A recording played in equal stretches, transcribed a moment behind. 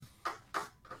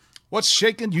What's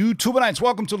shaking, YouTubeites?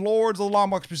 Welcome to Lords of the Long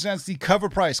Box presents the Cover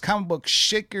Price Comic Book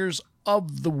Shakers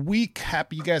of the Week.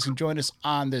 Happy you guys can join us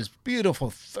on this beautiful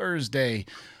Thursday.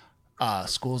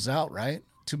 School's out, right?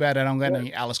 Too bad I don't got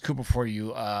any Alice Cooper for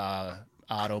you,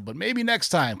 Otto, but maybe next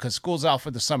time because school's out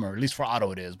for the summer. At least for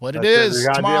Otto it is. But it is.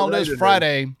 Tomorrow is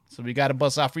Friday, so we got to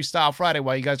bust out Freestyle Friday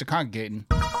while you guys are congregating.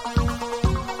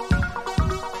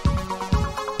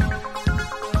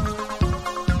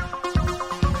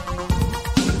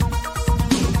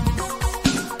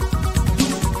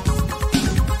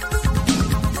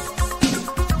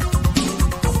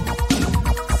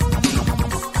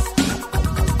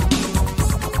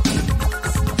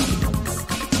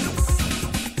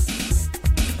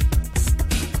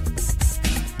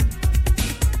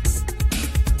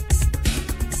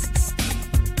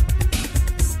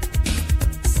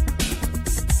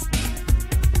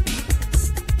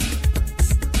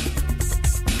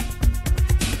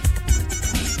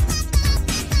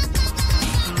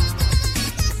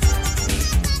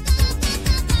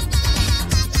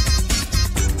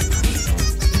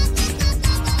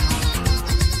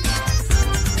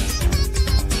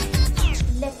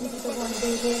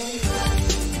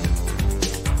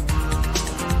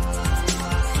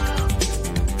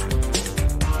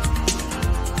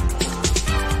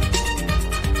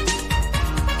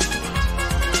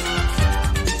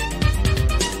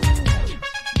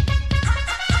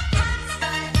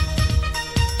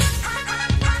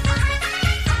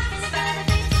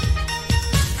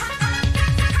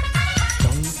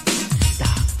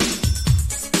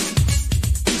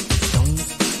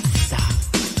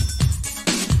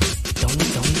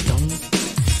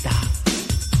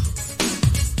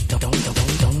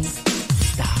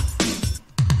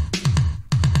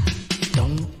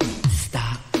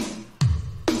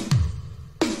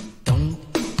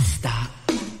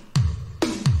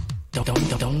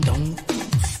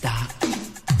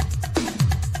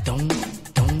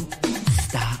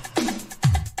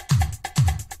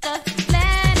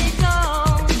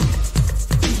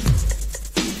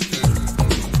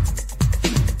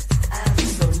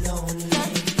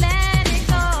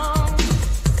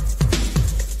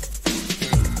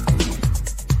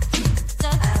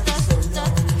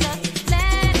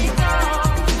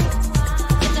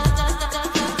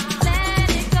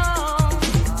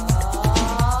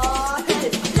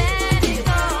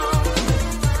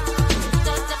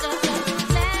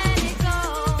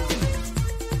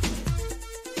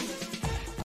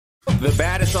 The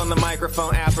baddest on the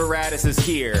microphone apparatus is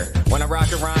here. When I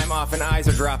rock a rhyme, often eyes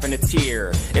are dropping a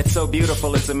tear. It's so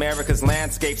beautiful, it's America's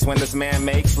landscapes when this man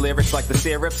makes lyrics like the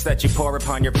syrups that you pour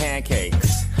upon your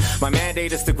pancakes. My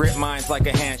mandate is to grip minds like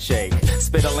a handshake.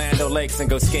 Spit Orlando Lakes and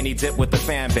go skinny dip with the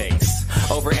fan base.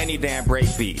 Over any damn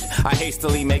breakbeat, I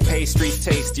hastily make pastries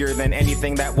tastier than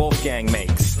anything that Wolfgang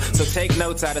makes. So take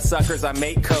notes out of suckers, I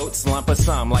make coats, lump of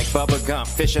some like Bubba Gump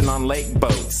fishing on lake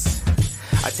boats.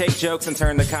 I take jokes and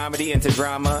turn the comedy into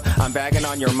drama. I'm bagging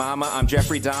on your mama. I'm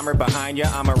Jeffrey Dahmer behind ya.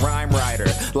 I'm a rhyme writer.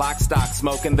 Lock, stock,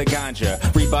 smoking the ganja.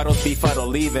 Rebuttals befuddle,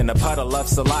 leaving a puddle of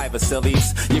saliva,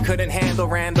 sillies. You couldn't handle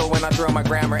Randall when I throw my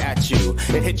grammar at you.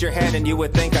 It hit your head and you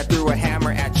would think I threw a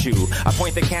hammer at you. I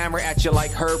point the camera at you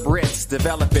like Herb Ritz.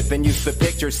 Develop it, then use the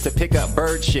pictures to pick up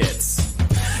bird shits.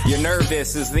 You're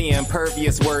nervous as the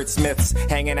impervious wordsmiths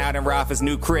hanging out in Rafa's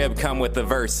new crib come with the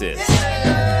verses.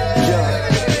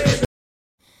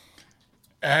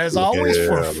 As always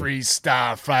for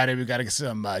Freestyle Friday, we got to get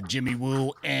some Jimmy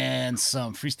Woo and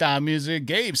some freestyle music.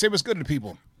 Gabe, say what's good to the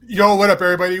people. Yo, what up,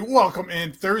 everybody? Welcome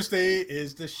in. Thursday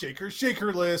is the Shaker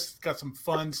list. Got some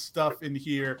fun stuff in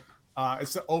here.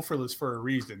 It's the Ofer list for a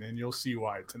reason, and you'll see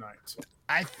why tonight. So.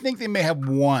 I think they may have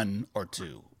one or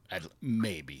two,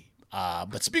 maybe.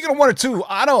 But speaking of one or two,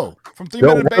 Otto from 3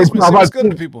 Minute Basement, say what's good to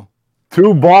the people.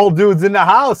 Two bald dudes in the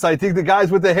house. I think the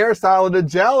guys with the hairstyle and the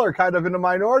gel are kind of in the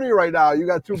minority right now. You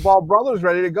got two bald brothers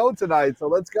ready to go tonight, so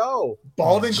let's go.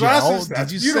 Bald and glasses.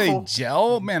 Did you say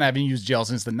gel? Man, I haven't used gel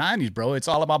since the 90s, bro. It's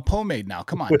all about pomade now.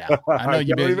 Come on now. I know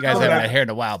you guys haven't had hair in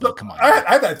a while, but come on. I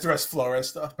had that Tres Flores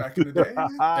stuff back in the day.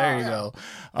 There you go.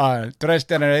 Tres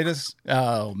Teneritas.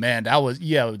 Oh, man, that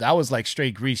was like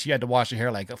straight grease. You had to wash your hair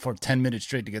like for 10 minutes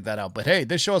straight to get that out. But hey,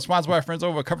 this show is sponsored by our friends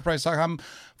over at CoverPrice.com.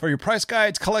 For your price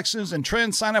guides, collections, and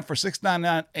trends, sign up for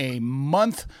 $6.99 a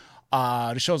month.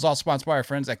 The show is also sponsored by our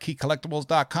friends at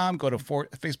KeyCollectibles.com. Go to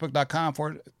Facebook.com,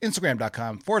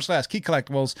 Instagram.com /Key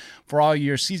Collectibles for all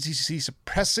your CCC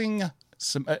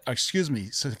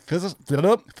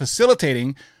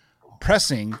facilitating,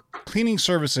 pressing, cleaning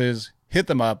services. Hit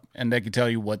them up and they can tell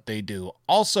you what they do.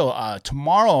 Also,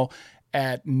 tomorrow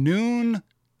at noon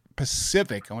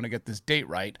Pacific, I want to get this date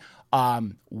right,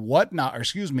 Whatnot, or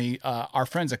excuse me, our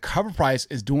friends at Cover Price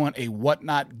is doing a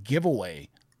Whatnot giveaway.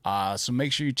 So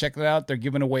make sure you check that out. They're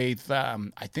giving away,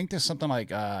 I think there's something like,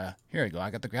 here you go.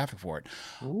 I got the graphic for it.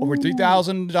 Over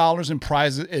 $3,000 in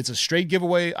prizes. It's a straight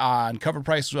giveaway on Cover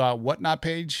Price Whatnot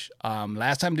page.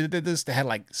 Last time they did this, they had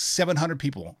like 700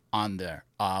 people on there.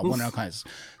 One of our clients.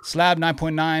 Slab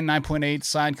 9.9, 9.8,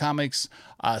 signed comics,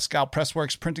 Scout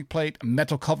Pressworks printing plate,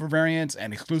 metal cover variants,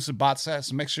 and exclusive bot sets.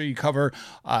 So make sure you follow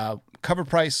Cover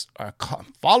Price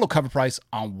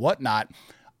on Whatnot.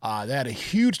 They had a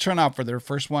huge turnout for their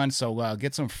first one, so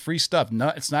get some free stuff. No,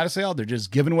 it's not a sale; they're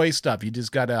just giving away stuff. You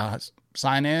just gotta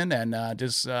sign in and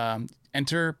just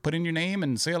enter, put in your name,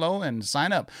 and say hello, and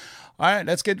sign up. All right,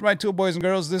 let's get right to it, boys and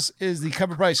girls. This is the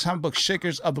Cover Price Comic Book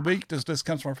Shakers of the Week. This list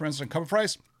comes from our friends on Cover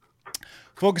Price,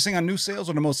 focusing on new sales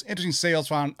or the most interesting sales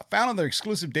found on their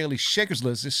exclusive daily Shakers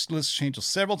list. This list changes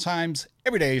several times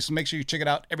every day, so make sure you check it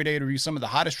out every day to review some of the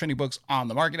hottest trending books on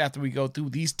the market. After we go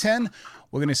through these 10,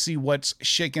 we're going to see what's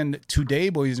shaken today,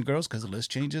 boys and girls, because the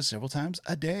list changes several times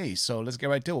a day. So let's get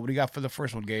right to it. What do you got for the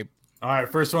first one, Gabe? All right,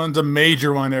 first one's a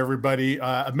major one, everybody.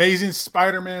 Amazing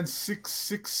Spider-Man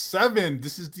 667.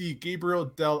 This is the Gabriel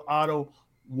Del Otto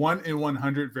 1 in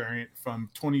 100 variant from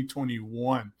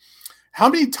 2021. How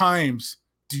many times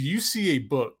do you see a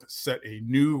book set a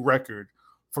new record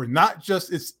for not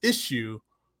just its issue,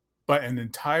 but an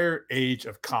entire age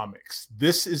of comics?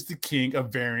 This is the king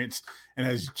of variants and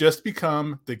has just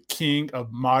become the king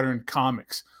of modern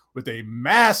comics with a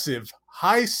massive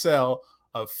high sell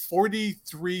of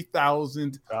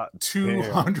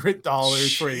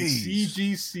 $43,200 for a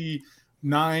CGC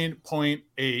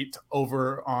 9.8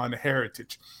 over on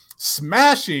Heritage,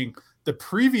 smashing the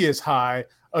previous high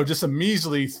of just a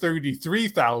measly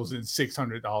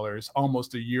 $33,600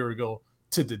 almost a year ago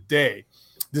to the day.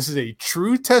 This is a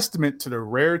true testament to the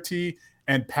rarity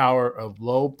and power of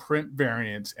low print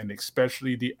variants, and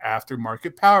especially the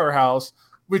aftermarket powerhouse,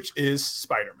 which is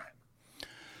Spider-Man.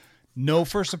 No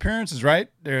first appearances, right?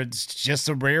 It's just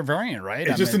a rare variant, right?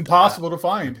 It's just impossible to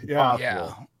find. Yeah.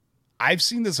 Yeah. I've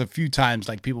seen this a few times,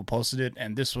 like people posted it,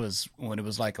 and this was when it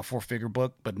was like a 4-figure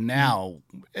book, but now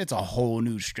it's a whole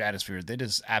new stratosphere. That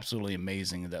is absolutely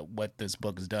amazing that what this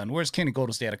book has done. Where's Kenny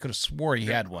Golden State? I could have swore he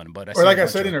had one, but like I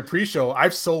said in a pre-show,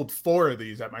 I've sold 4 of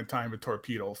these at my time with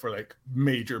Torpedo for like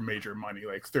major money,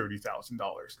 like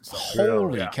 $30,000.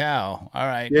 Holy cow! All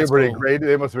right, they were graded.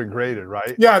 They must have been graded,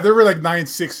 right? Yeah, there were like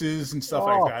 9.6s and stuff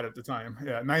like that at the time.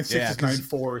 Yeah, 9.6s,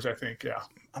 9.4s, I think. Yeah.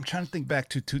 I'm trying to think back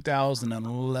to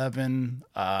 2011.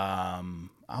 I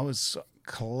was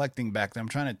collecting back then. I'm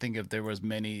trying to think if there was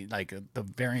many, like the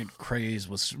variant craze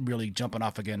was really jumping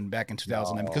off again back in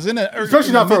 2011. Because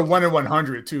especially not for a 1 in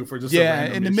 100 too. For just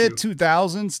in the mid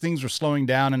 2000s, things were slowing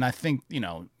down, and I think you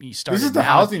started. This is the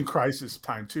housing crisis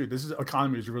time too. This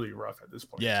economy is really rough at this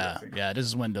point. Yeah, too, This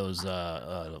is when those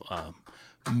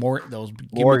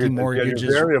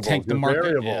mortgages tank the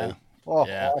market. Yeah. Oh,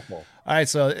 yeah. Awful. All right,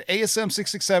 so ASM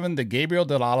 667, the Gabriel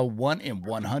Del Otto 1 in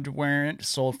 100 variant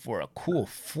sold for a cool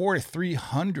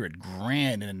 $4,300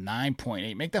 grand and a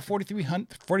 9.8. Make that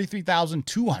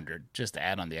 $43,200 just to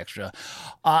add on the extra.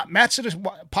 Matt should have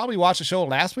probably watched the show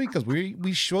last week because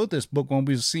we showed this book when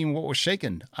we were seeing what was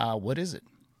shaking. What is it?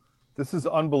 This is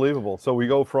unbelievable. So we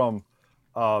go from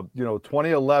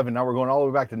 2011. Now we're going all the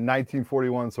way back to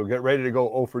 1941. So get ready to go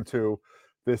 0 for 2.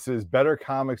 This is Better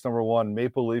Comics #1,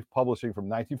 Maple Leaf Publishing from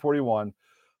 1941.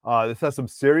 This has some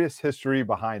serious history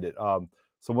behind it.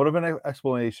 Somewhat of an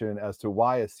explanation as to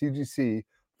why a CGC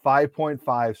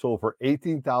 5.5 sold for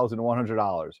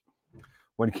 $18,100.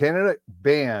 When Canada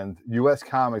banned U.S.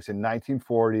 comics in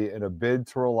 1940 in a bid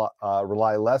to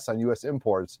rely less on U.S.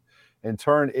 imports, in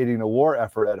turn aiding a war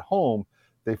effort at home,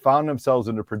 they found themselves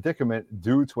in a predicament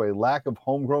due to a lack of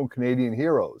homegrown Canadian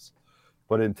heroes.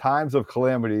 But in times of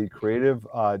calamity, creative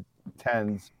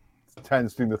tends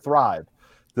to thrive.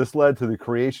 This led to the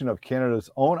creation of Canada's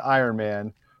own Iron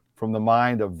Man from the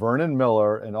mind of Vernon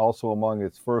Miller, and also among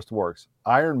its first works.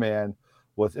 Iron Man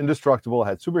was indestructible,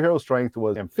 had superhero strength,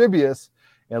 was amphibious,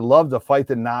 and loved to fight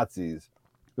the Nazis.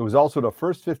 It was also the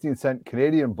first 15-cent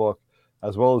Canadian book,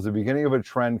 as well as the beginning of a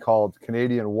trend called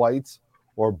Canadian Whites,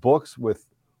 or books with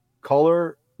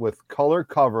color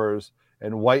covers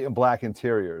and white and black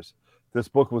interiors. This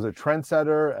book was a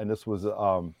trendsetter, and this was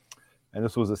a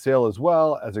sale as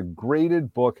well. As a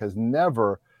graded book has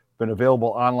never been available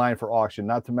online for auction.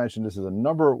 Not to mention, this is a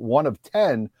number 1 of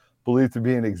 10 believed to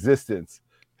be in existence.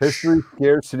 History,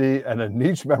 scarcity, and a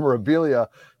niche memorabilia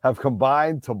have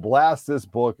combined to blast this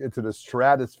book into the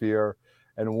stratosphere,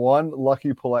 and one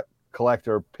lucky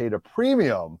collector paid a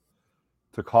premium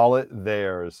to call it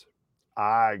theirs.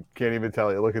 I can't even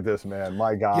tell you. Look at this, man.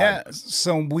 My God. Yeah.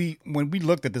 So when we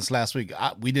looked at this last week,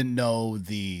 we didn't know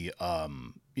the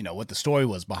what the story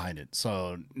was behind it.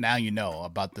 So now you know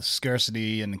about the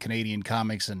scarcity in Canadian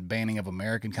comics and banning of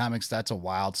American comics. That's a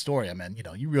wild story. I mean,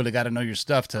 you really got to know your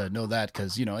stuff to know that,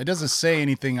 because it doesn't say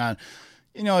anything on.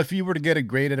 If you were to get it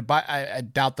graded, I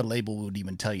doubt the label would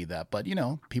even tell you that. But,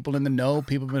 people in the know,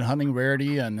 people have been hunting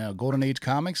rarity and Golden Age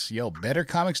comics. Better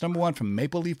Comics #1 from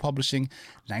Maple Leaf Publishing,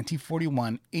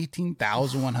 1941,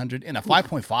 18,100 and a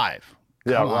 5.5.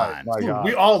 Yeah, Come right. on. My God.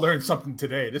 We all learned something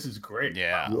today. This is great.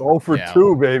 Yeah. 0 for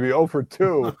 2, baby. 0 for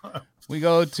 2. We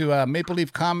go to Maple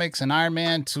Leaf Comics and Iron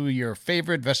Man to your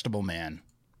favorite Vegetable Man.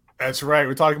 That's right.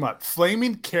 We're talking about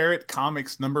Flaming Carrot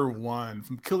Comics #1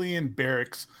 from Killian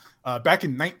Barracks back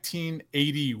in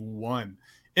 1981.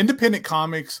 Independent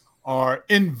comics are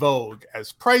in vogue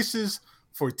as prices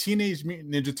for Teenage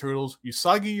Mutant Ninja Turtles,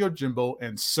 Usagi Yojimbo,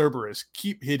 and Cerberus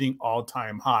keep hitting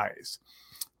all-time highs.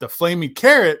 The Flaming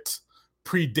Carrot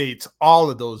predates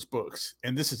all of those books,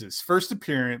 and this is his first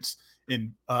appearance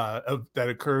that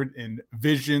occurred in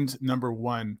Visions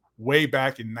 #1 way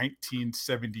back in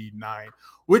 1979,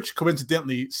 which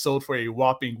coincidentally sold for a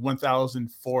whopping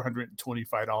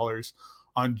 $1,425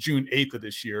 on June 8th of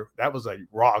this year. That was a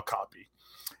raw copy.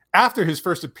 After his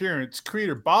first appearance,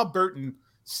 creator Bob Burton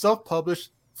self-published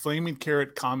Flaming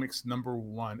Carrot Comics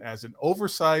 #1 as an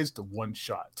oversized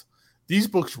one-shot. These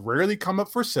books rarely come up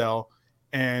for sale,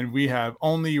 and we have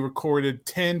only recorded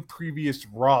 10 previous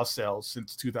raw sales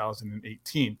since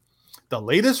 2018. The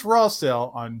latest raw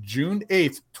sale on June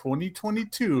 8th,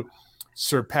 2022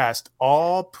 surpassed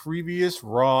all previous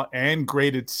raw and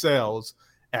graded sales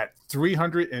at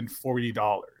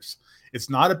 $340. It's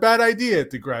not a bad idea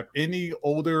to grab any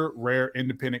older, rare,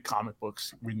 independent comic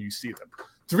books when you see them.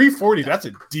 $340, that's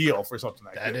a deal for something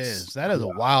like this. That is a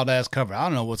wild ass cover. I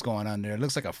don't know what's going on there. It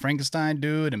looks like a Frankenstein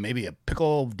dude and maybe a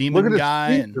pickle Look demon at his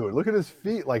guy. feet, dude. Look at his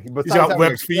feet. Like, besides got having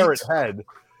webbed a carrot feet. head.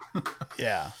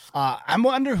 Yeah. I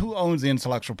wonder who owns the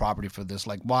intellectual property for this.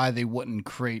 Like, why they wouldn't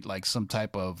create like some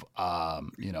type of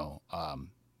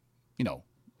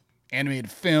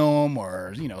animated film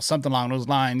or something along those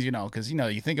lines. Because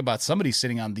you think about somebody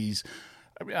sitting on these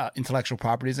intellectual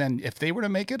properties, and if they were to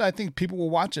make it, I think people will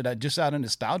watch it just out of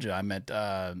nostalgia. I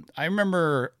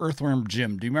remember Earthworm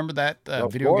Jim. Do you remember that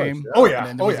video course, game? yeah. Oh, yeah.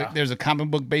 And then there's a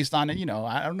comic book based on it.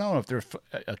 I don't know if there's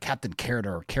a Captain Carrot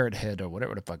or Carrot Head or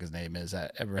whatever the fuck his name is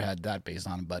that ever had that based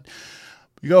on it. But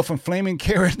you go from Flaming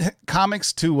Carrot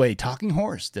Comics to a talking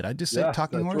horse. Did I just say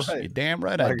talking horse? Right. You're damn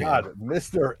right I did. God,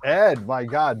 Mr. Ed. My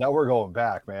God, now we're going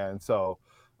back, man. So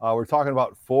we're talking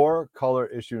about 4-color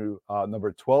issue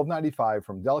number 1295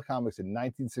 from Dell Comics in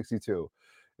 1962.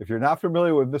 If you're not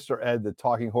familiar with Mr. Ed, the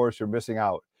talking horse, you're missing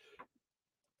out.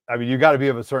 I mean, you got to be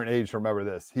of a certain age to remember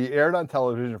this. He aired on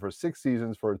television for 6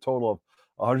 seasons for a total of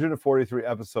 143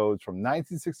 episodes from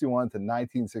 1961 to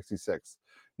 1966.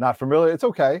 Not familiar? It's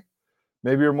okay.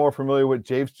 Maybe you're more familiar with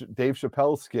Dave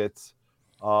Chappelle's skits,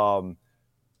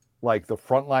 like the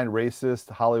Frontline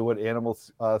Racist, Hollywood Animal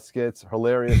skits.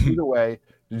 Hilarious. Either way,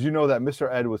 did you know that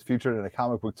Mr. Ed was featured in a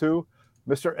comic book too?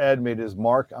 Mr. Ed made his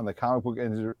mark on the comic book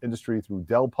industry through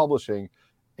Dell Publishing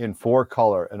in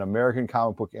 4-color, an American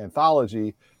comic book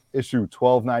anthology, issue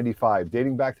 1295,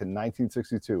 dating back to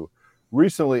 1962.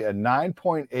 Recently, a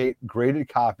 9.8 graded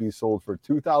copy sold for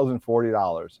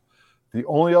 $2,040. The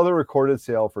only other recorded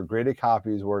sale for graded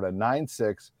copies were at a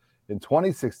 9.6 in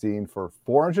 2016 for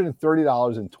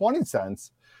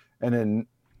 $430.20, and in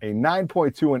a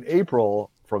 9.2 in April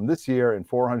from this year and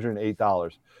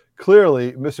 $408.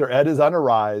 Clearly, Mr. Ed is on a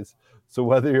rise. So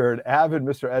whether you're an avid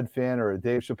Mr. Ed fan or a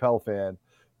Dave Chappelle fan,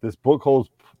 this book holds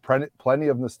plenty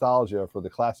of nostalgia for the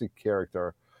classic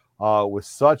character. With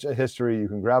such a history, you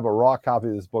can grab a raw copy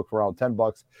of this book for around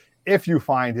 $10 if you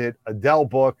find it. A Dell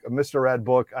book, a Mr. Ed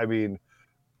book. I mean,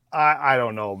 I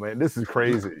don't know, man. This is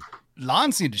crazy.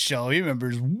 Lon seen the show. He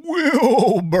remembers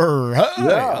Wilbur. Hi,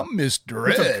 Yeah. I'm Mr.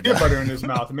 Put some Ed. peanut butter in his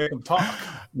mouth and make him talk.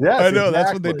 Yes, I know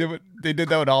that's what exactly. they did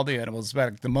that with all the animals,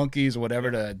 like the monkeys or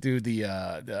whatever, to do the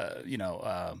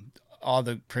all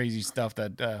the crazy stuff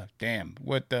that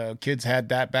what the kids had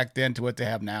that back then to what they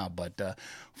have now. But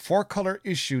 4-color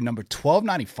issue number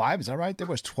 1295, is that right? There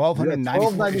was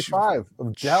 1295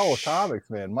 of Dell Comics,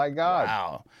 man. My God.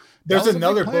 Wow. There's That was a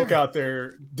another big book player. out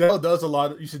there. Dell does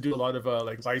used to do a lot of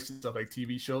like licensed stuff, like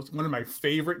TV shows. One of my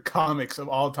favorite comics of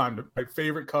all time, my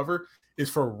favorite cover is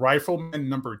for Rifleman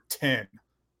number 10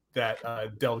 that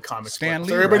Dell Comics. Stan went. Lee,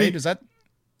 So everybody, right? Is that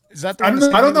the I one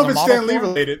don't, that I don't know Lee if was it's a Stan Lee model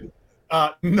for? related.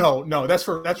 No, that's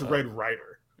Red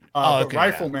Rider. Oh, But okay,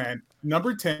 Rifleman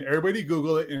number 10. Everybody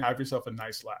Google it and have yourself a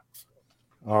nice laugh.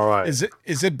 All right. Is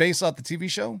it based off the TV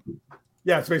show?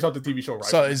 Yeah, it's based off the TV show. Right.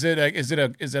 So is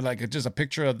it like just a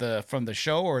picture of from the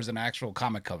show, or is it an actual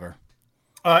comic cover?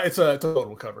 It's a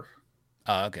total cover.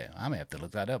 Okay. I may have to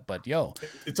look that up. But yo,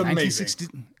 it's amazing.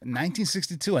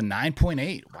 1962, a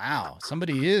 9.8. Wow.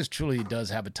 Somebody truly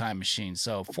does have a time machine.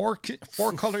 So four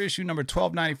color issue number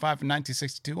 1295 from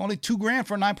 1962. Only $2,000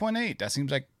 for a 9.8. That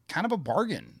seems like kind of a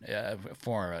bargain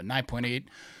for a 9.8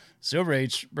 Silver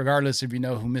Age, regardless if you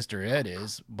know who Mr. Ed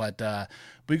is. But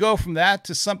we go from that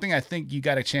to something I think you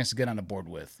got a chance to get on the board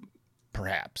with,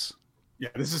 perhaps. Yeah,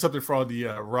 this is something for all the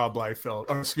Rob Liefeld,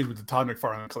 the Todd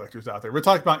McFarlane collectors out there. We're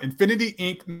talking about Infinity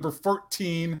Inc. number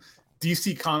 14,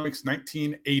 DC Comics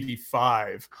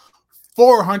 1985.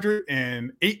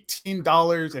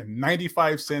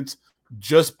 $418.95.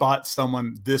 Just bought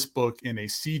someone this book in a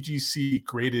CGC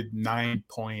graded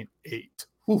 9.8.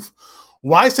 Oof.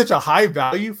 Why such a high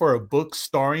value for a book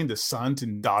starring the sons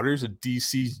and daughters of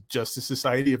DC's Justice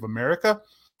Society of America?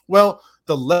 Well,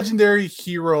 the legendary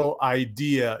hero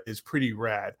idea is pretty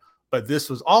rad, but this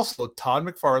was also Todd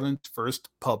McFarlane's first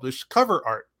published cover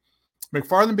art.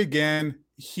 McFarlane began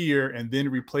here and then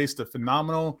replaced the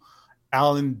phenomenal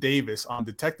Alan Davis on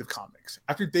Detective Comics.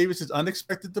 After Davis's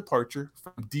unexpected departure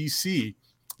from DC,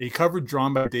 a cover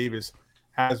drawn by Davis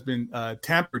has been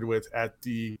tampered with at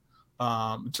the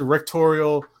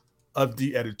directorial of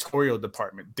the editorial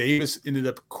department. Davis ended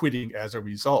up quitting as a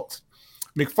result.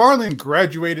 McFarlane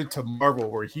graduated to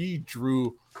Marvel, where he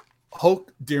drew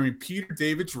Hulk during Peter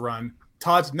David's run.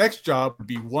 Todd's next job would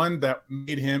be one that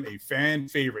made him a fan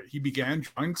favorite. He began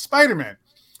drawing Spider-Man,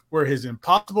 where his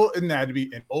impossible anatomy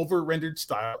and over-rendered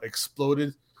style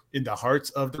exploded in the hearts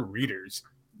of the readers.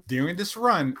 During this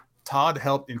run, Todd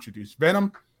helped introduce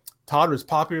Venom. Todd was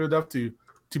popular enough to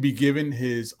be given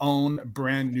his own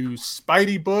brand new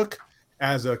Spidey book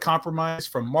as a compromise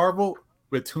from Marvel,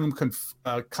 with whom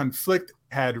conflict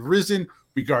had risen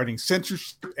regarding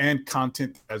censorship and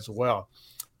content as well.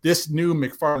 This new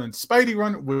McFarlane Spidey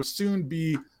run will soon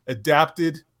be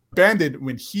abandoned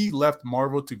when he left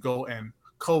Marvel to go and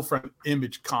co-front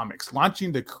Image Comics,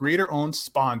 launching the creator-owned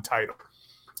Spawn title.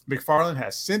 McFarlane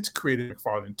has since created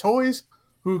McFarlane Toys,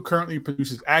 who currently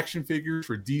produces action figures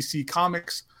for DC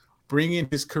Comics, bringing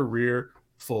his career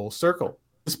full circle.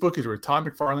 This book is where Todd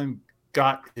McFarlane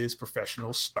got his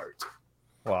professional start.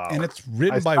 Wow. And it's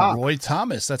written by Roy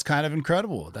Thomas. That's kind of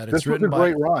incredible. This was a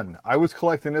great run. I was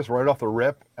collecting this right off the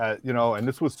rip, and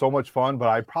this was so much fun, but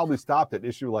I probably stopped at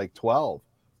issue like 12.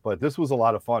 But this was a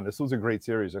lot of fun. This was a great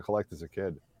series to collect as a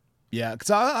kid. Yeah,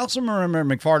 because I also remember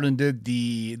McFarlane did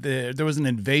there was an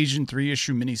Invasion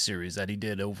 3-issue miniseries that he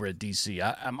did over at DC.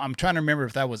 I'm trying to remember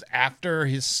if that was after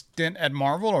his stint at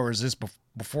Marvel or is this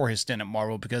before his stint at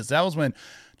Marvel, because that was when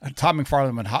Todd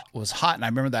McFarlane was hot, and I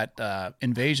remember that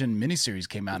Invasion miniseries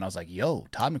came out, and I was like, yo,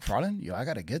 Todd McFarlane, I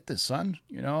got to get this, son.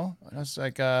 That's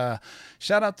like,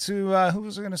 shout out to, who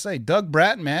was I going to say? Doug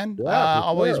Bratton, man. Yeah,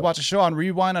 always watch a show on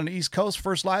Rewind on the East Coast,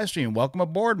 first live stream. Welcome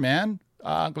aboard, man.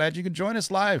 Glad you could join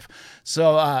us live.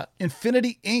 So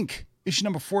Infinity Inc., issue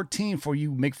number 14 for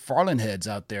you McFarlane heads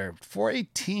out there.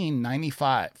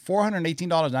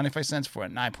 $418.95 for a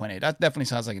 9.8. That definitely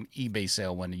sounds like an eBay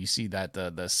sale when you see that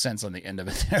the cents on the end of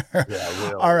it there. Yeah,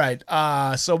 really. All right.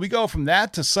 So we go from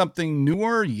that to something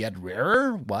newer yet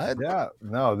rarer. What? Yeah.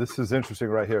 No, this is interesting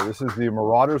right here. This is the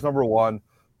Marauders number 1,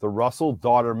 the Russell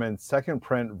Dauterman second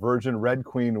print Virgin Red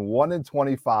Queen 1 in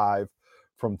 25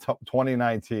 from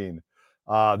 2019.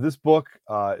 This book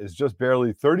is just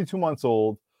barely 32 months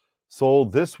old.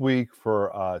 Sold this week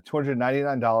for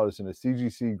 $299 in a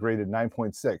CGC graded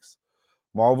 9.6.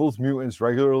 Marvel's mutants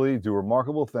regularly do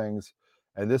remarkable things,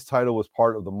 and this title was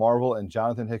part of the Marvel and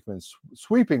Jonathan Hickman's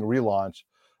sweeping relaunch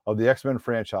of the X-Men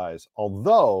franchise.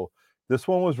 Although this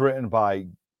one was written by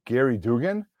Gary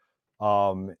Dugan,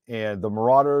 and The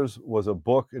Marauders was a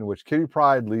book in which Kitty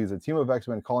Pryde leads a team of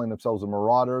X-Men calling themselves the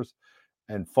Marauders,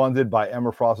 and funded by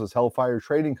Emma Frost's Hellfire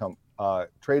Trading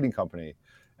Company.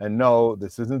 And no,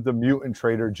 this isn't the mutant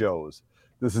Trader Joe's.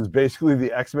 This is basically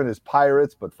the X-Men as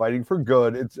pirates, but fighting for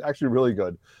good. It's actually really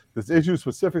good. This issue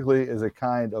specifically is a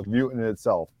kind of mutant in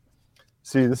itself.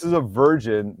 See, this is a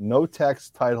Virgin, no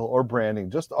text, title, or branding,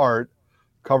 just art,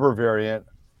 cover variant.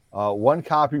 One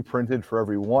copy printed for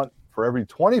every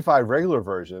 25 regular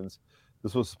versions.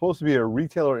 This was supposed to be a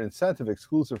retailer incentive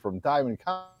exclusive from Diamond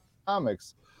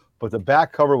Comics, but the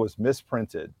back cover was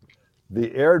misprinted.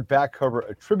 The aired back cover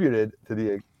attributed to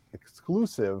the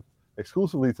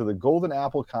exclusively to the Golden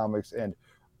Apple Comics and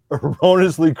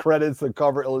erroneously credits the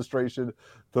cover illustration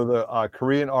to the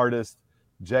Korean artist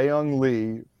Jaeyoung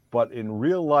Lee, but in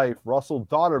real life, Russell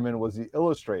Dauterman was the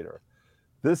illustrator.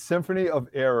 This symphony of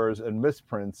errors and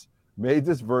misprints made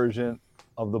this version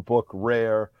of the book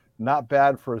rare, not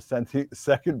bad for a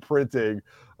second printing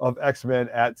of X-Men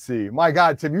at Sea. My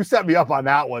God, Tim, you set me up on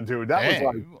that one, dude. That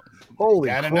was like, holy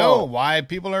gotta crow. know why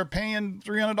people are paying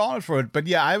 $300 for it. But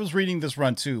yeah, I was reading this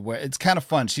run too, where it's kind of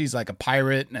fun. She's like a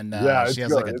pirate, and she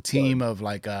has like a team of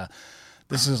like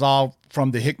this is all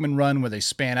from the Hickman run where they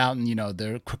span out, and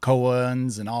they're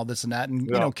Krakoans and all this and that.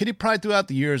 And Kitty Pryde throughout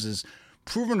the years is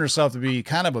proven herself to be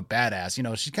kind of a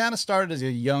badass. She kind of started as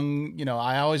a young,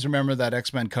 I always remember that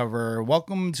X-Men cover,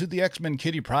 "Welcome to the X-Men,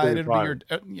 Kitty Pryde." It'll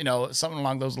be your, something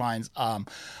along those lines.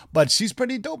 But she's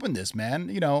pretty dope in this, man.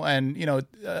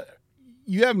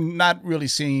 You have not really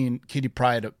seen Kitty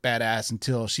Pryde a badass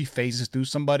until she phases through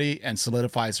somebody and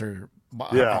solidifies her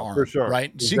arm, for sure.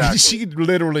 Right? Exactly. She could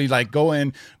literally like go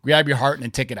in, grab your heart,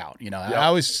 and take it out. I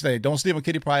always say, don't sleep on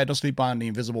Kitty Pryde, don't sleep on the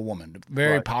Invisible Woman.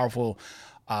 Very powerful.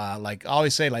 Like I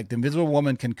always say, like the Invisible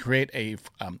Woman can create a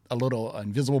little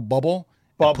invisible bubble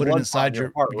and put it inside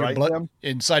your heart, blood,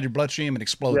 inside your bloodstream, and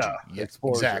explode you. Yeah,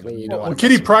 exactly.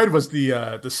 Kitty Pryde was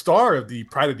the star of the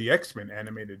Pride of the X-Men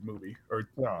animated movie or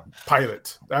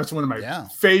pilot. That's one of my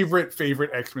favorite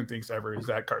X-Men things ever. Is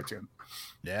that cartoon?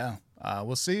 Yeah.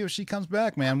 We'll see if she comes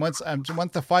back, man. Once the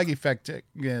Feige effect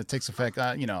takes effect,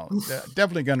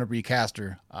 definitely going to recast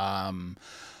her.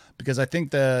 Because I think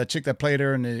the chick that played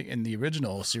her in the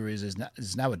original series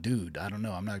is now a dude. I don't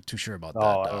know. I'm not too sure about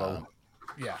that.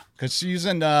 Yeah, because she's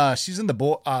in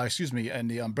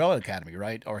the Umbrella Academy,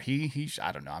 right? Or he.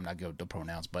 I don't know. I'm not good to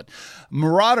pronounce. But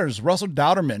Marauders, Russell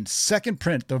Dauterman, second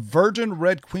print, the Virgin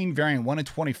Red Queen variant, 1 in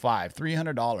 25,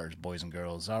 $300, boys and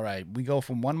girls. All right, we go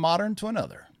from one modern to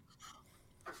another.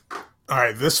 All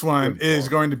right, this one is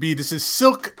going to be, this is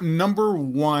Silk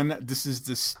 #1. This is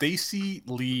the Stacey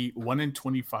Lee 1 in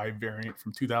 25 variant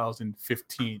from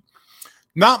 2015.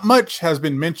 Not much has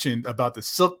been mentioned about the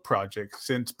Silk project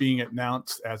since being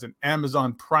announced as an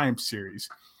Amazon Prime series.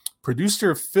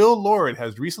 Producer Phil Lord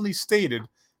has recently stated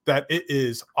that it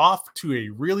is off to a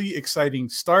really exciting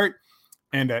start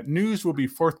and that news will be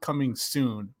forthcoming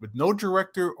soon. With no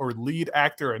director or lead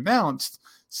actor announced,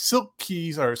 Silk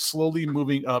keys are slowly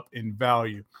moving up in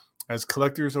value as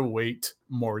collectors await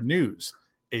more news.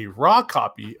 A raw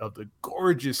copy of the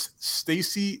gorgeous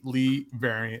Stacey Lee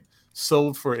variant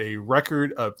sold for a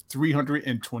record of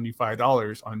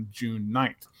 $325 on June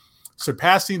 9th,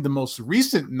 surpassing the most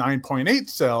recent 9.8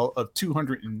 sale of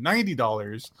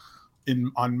 $290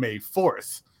 on May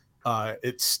 4th.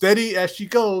 It's steady as she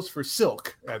goes for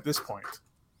Silk at this point.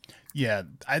 Yeah,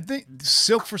 I think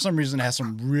Silk for some reason has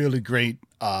some really great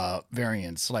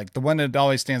variants. Like the one that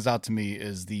always stands out to me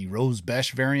is the Rose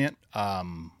Besh variant. I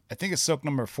think it's Silk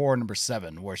 #4,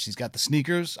 #7, where she's got the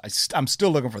sneakers. I'm still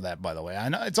looking for that, by the way. I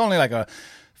know it's only like a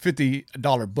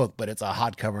 $50 book, but it's a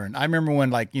hot cover. And I remember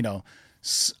when, like,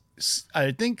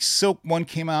 I think Silk 1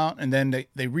 came out and then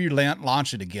they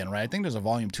relaunched it again, right? I think there's a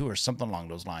volume 2 or something along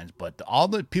those lines. But all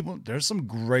the people, there's some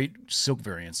great Silk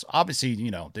variants. Obviously,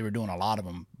 they were doing a lot of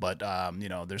them, but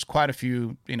there's quite a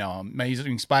few.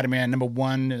 Amazing Spider-Man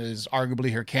 #1 is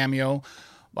arguably her cameo.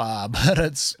 But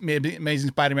it's maybe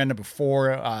Amazing Spider-Man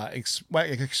 #4.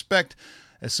 Expect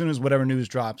as soon as whatever news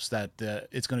drops that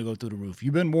it's going to go through the roof.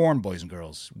 You've been warned, boys and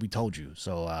girls. We told you.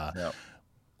 So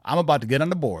I'm about to get on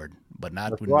the board, but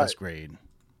not with this grade.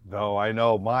 No, I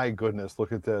know. My goodness,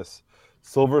 look at this.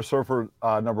 Silver Surfer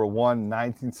 #1,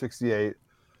 1968.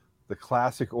 The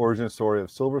classic origin story of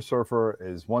Silver Surfer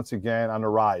is once again on the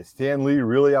rise. Stan Lee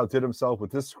really outdid himself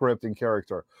with this script and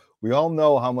character. We all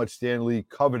know how much Stan Lee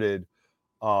coveted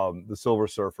the Silver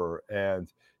Surfer,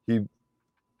 and he,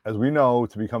 as we know,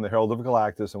 to become the Herald of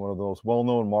Galactus and one of the most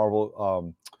well-known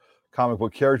Marvel comic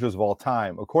book characters of all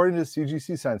time. According to the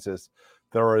CGC census,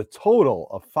 there are a total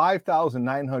of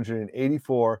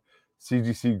 5,984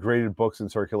 CGC graded books in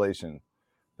circulation.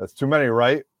 That's too many,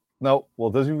 right? No, well,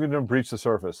 it doesn't even breach the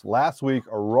surface. Last week,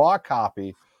 a raw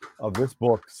copy of this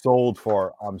book sold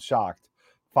for, I'm shocked,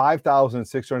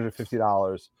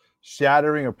 $5,650,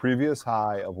 shattering a previous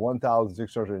high of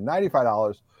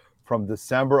 $1,695 from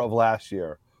December of last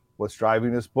year. What's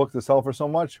driving this book to sell for so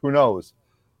much? Who knows?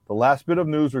 The last bit of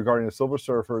news regarding the Silver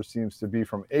Surfer seems to be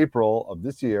from April of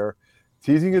this year,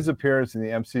 teasing his appearance in the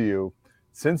MCU.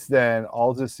 Since then,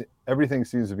 everything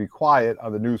seems to be quiet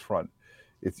on the news front.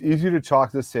 It's easy to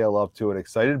chalk this sale up to an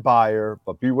excited buyer,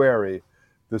 but be wary.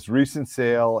 This recent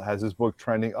sale has this book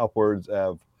trending upwards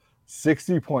of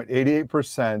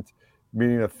 60.88%,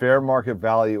 meaning the fair market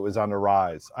value is on the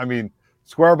rise. I mean,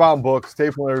 square-bound book,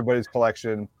 staple in everybody's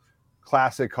collection,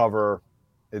 classic cover.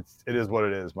 It is what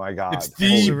it is. My God, it's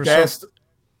the best.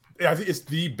 I think it's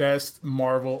the best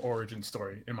Marvel origin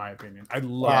story, in my opinion. I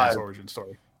love this origin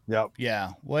story. Yep.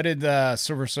 Yeah. What did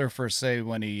Silver Surfer say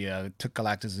when he took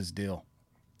Galactus's deal?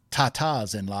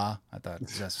 Tatas in law. I thought,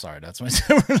 sorry, that's my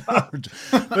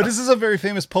but this is a very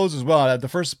famous pose as well. The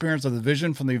first appearance of the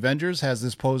Vision from the Avengers has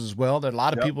this pose as well. There are a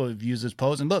lot of people have used this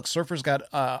pose. And look, Surfer's got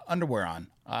underwear on.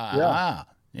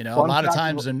 You know, Fun a lot of fact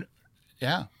times about-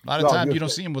 a lot of times you don't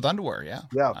see him with underwear. Yeah.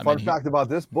 Yeah. I Fun mean, fact about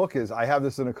this book is I have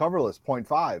this in a cover list,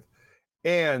 0.5.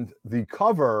 And the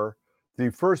cover, the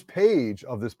first page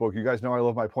of this book, you guys know I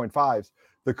love my 0.5s.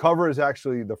 The cover is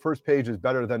actually, the first page is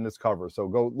better than this cover. So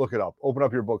go look it up. Open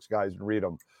up your books, guys, and read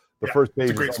them. The first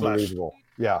page is unbelievable.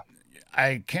 Yeah.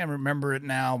 I can't remember it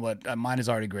now, but mine is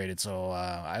already graded, so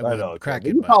I know, would crack it.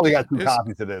 You but probably got 2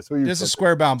 copies of this. This is a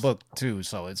square bound book too,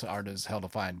 so it's hard as hell to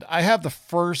find. I have the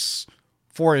first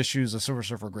 4 issues of Silver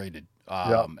Surfer graded,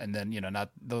 and then not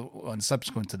the one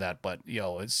subsequent to that. But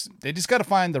they just got to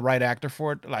find the right actor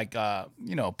for it. Like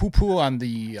poo on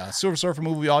the Silver Surfer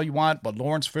movie all you want, but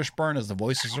Lawrence Fishburne as the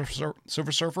voice of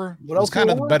Silver Surfer. What else? Kind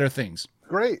of the better things.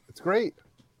 Great, it's great.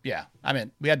 Yeah, I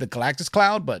mean, we had the Galactus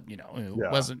Cloud, but it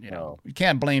wasn't. You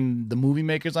can't blame the movie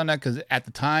makers on that because at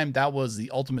the time that was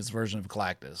the Ultimates version of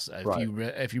Galactus.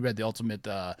 If you read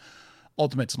the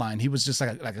Ultimates line, he was just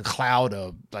like a cloud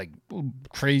of like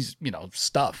crazy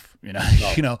stuff.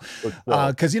 Because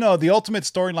the Ultimate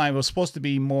storyline was supposed to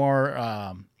be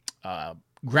more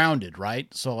grounded,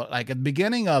 right? So like at the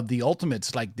beginning of the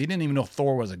Ultimates, like they didn't even know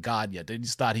Thor was a god yet. They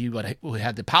just thought he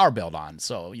had the power belt on.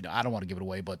 So I don't want to give it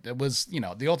away, but it was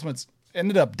the Ultimates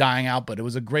ended up dying out, but it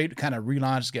was a great kind of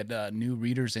relaunch to get new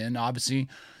readers in. Obviously,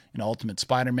 Ultimate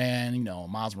Spider-Man,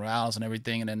 Miles Morales and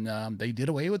everything, and then they did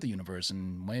away with the universe,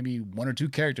 and maybe 1 or 2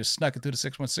 characters snuck it through the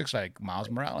 616 like Miles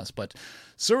Morales. But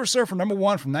Silver Surfer #1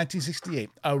 from 1968,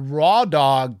 a raw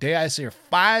dog, dare I say,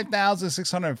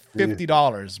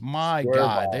 $5,650. My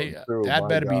God, that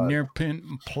better be near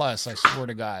pin plus. I swear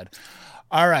to God.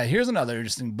 All right, here's another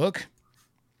interesting book.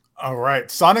 All right,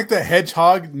 Sonic the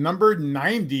Hedgehog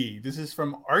 #90. This is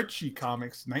from Archie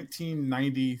Comics,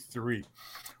 1993.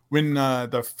 When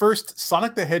the first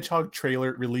Sonic the Hedgehog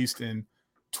trailer released in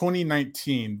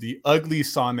 2019, the ugly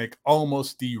Sonic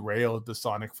almost derailed the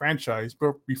Sonic franchise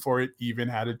before it even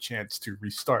had a chance to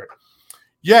restart.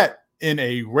 Yet, in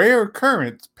a rare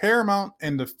occurrence, Paramount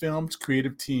and the film's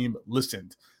creative team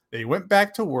listened. They went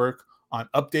back to work on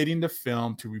updating the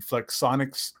film to reflect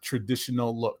Sonic's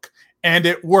traditional look, and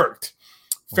it worked.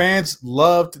 Fans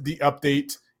loved the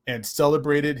update and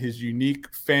celebrated his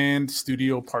unique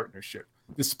fan-studio partnership.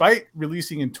 Despite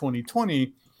releasing in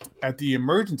 2020, at the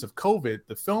emergence of COVID,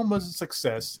 the film was a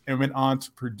success and went on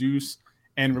to produce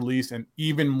and release an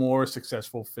even more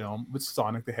successful film with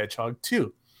Sonic the Hedgehog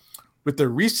 2, with the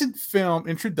recent film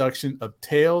introduction of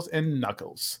Tails and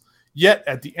Knuckles. Yet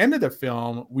at the end of the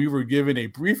film, we were given a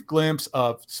brief glimpse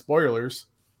of, spoilers,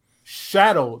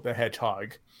 Shadow the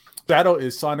Hedgehog. Shadow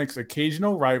is Sonic's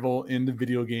occasional rival in the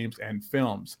video games and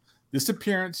films. This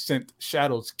appearance sent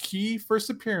Shadow's key first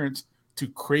appearance to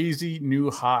crazy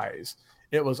new highs.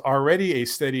 It was already a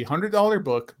steady $100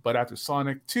 book, but after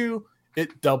Sonic 2,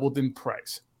 it doubled in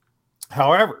price.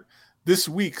 However, this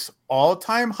week's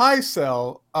all-time high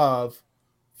sell of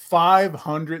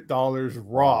 $500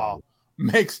 raw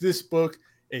makes this book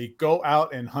a go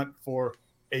out and hunt for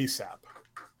ASAP.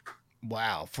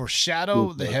 Wow. For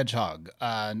Shadow the Hedgehog,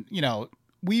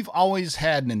 we've always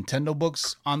had Nintendo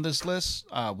books on this list.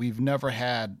 We've never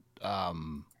had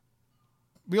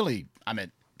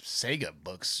Sega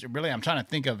books. Really, I'm trying to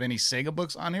think of any Sega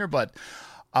books on here, but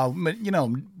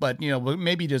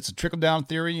maybe just a trickle down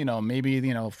theory.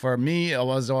 Maybe for me, I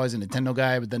was always a Nintendo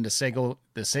guy, but then the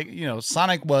Sega,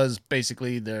 Sonic was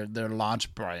basically their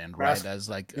launch brand, right? As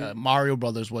like Mario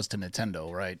Brothers was to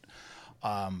Nintendo, right?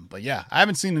 But yeah, I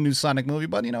haven't seen the new Sonic movie,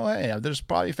 but hey, there's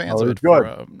probably fans of it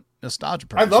for nostalgia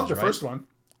purposes. I love the first one.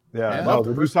 Yeah,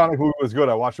 the new Sonic movie was good.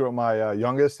 I watched it with my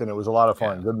youngest, and it was a lot of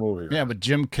fun. Yeah. Good movie. Yeah, with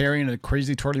Jim Carrey and a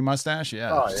crazy twirly mustache.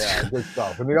 Yeah. Oh, yeah, good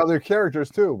stuff. And the other characters,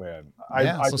 too, man.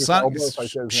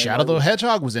 Shadow the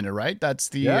Hedgehog was in it, right? That's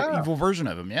the evil version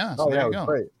of him. Yeah. So there you go.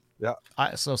 Great. Yeah.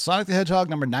 So Sonic the Hedgehog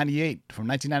 #98 from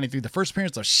 1993, the first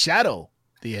appearance of Shadow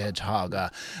the Hedgehog.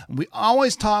 We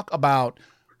always talk about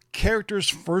characters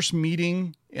first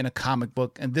meeting in a comic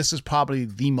book, and this is probably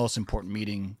the most important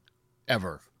meeting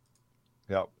ever.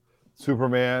 Yep.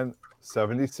 Superman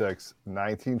 76,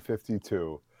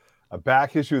 1952. A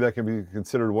back issue that can be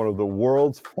considered one of the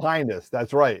world's finest.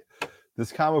 That's right.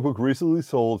 This comic book recently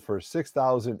sold for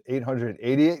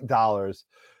 $6,888.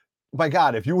 My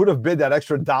God, if you would have bid that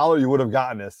extra $1, you would have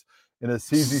gotten this in a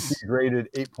CGC graded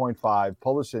 8.5,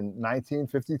 published in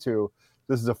 1952.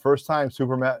 This is the first time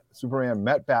Superman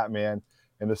met Batman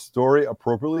in a story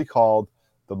appropriately called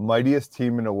The Mightiest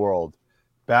Team in the World.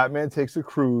 Batman takes a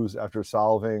cruise after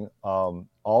solving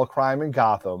all crime in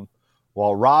Gotham,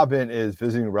 while Robin is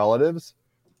visiting relatives.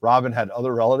 Robin had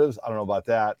other relatives. I don't know about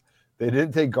that. They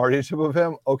didn't take guardianship of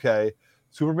him. Okay.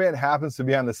 Superman happens to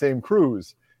be on the same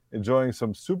cruise, enjoying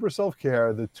some super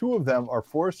self-care. The two of them are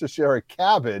forced to share a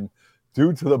cabin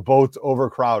due to the boat's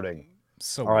overcrowding.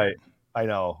 So all right. I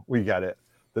know. We get it.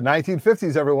 The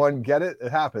 1950s, everyone. Get it? It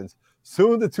happens.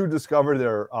 Soon the two discover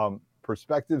their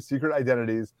prospective secret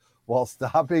identities while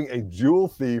stopping a jewel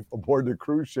thief aboard the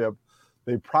cruise ship.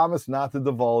 They promise not to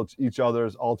divulge each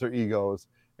other's alter egos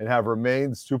and have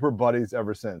remained super buddies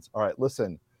ever since. All right,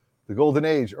 listen. The Golden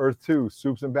Age, Earth 2,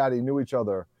 Supes and Batty knew each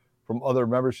other from other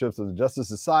memberships of the Justice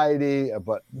Society,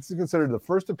 but this is considered the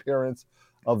first appearance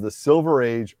of the Silver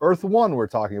Age, Earth 1 we're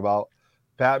talking about,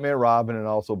 Batman, Robin, and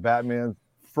also Batman's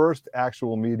first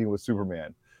actual meeting with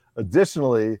Superman.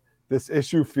 Additionally, this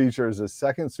issue features a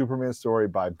second Superman story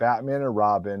by Batman and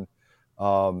Robin,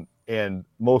 and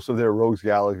most of their Rogues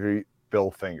Gallery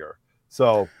Bill Finger.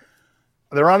 So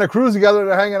they're on a cruise together.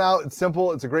 They're hanging out. It's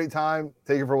simple. It's a great time.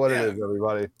 Take it for what it is,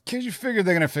 everybody. Because you figure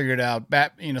they're going to figure it out.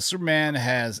 Superman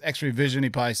has X-ray vision. He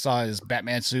probably saw his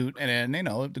Batman suit. And then,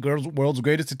 the world's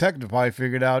greatest detective probably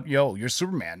figured out, you're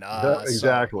Superman.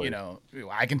 Exactly. So,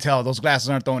 I can tell those glasses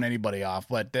aren't throwing anybody off.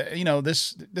 But,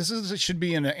 this should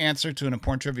be an answer to an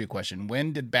important trivia question.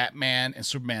 When did Batman and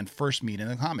Superman first meet in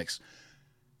the comics?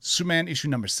 Superman issue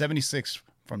number 76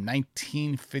 from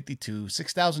 1952,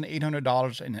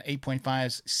 $6,800 and an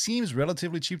 8.5 seems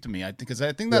relatively cheap to me. I think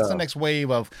that's the next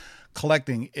wave of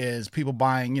collecting is people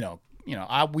buying.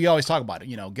 We always talk about it.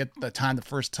 Get the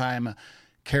first time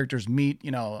characters meet.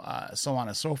 So on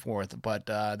and so forth. But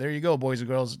there you go, boys and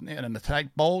girls, in the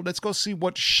tight bowl. Let's go see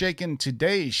what's shaking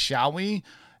today, shall we?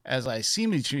 As I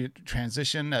seemingly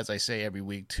transition, as I say every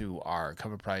week, to our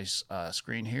cover price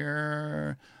screen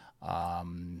here.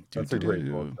 That's a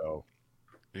great book, though.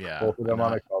 Yeah, both of them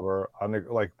on a cover.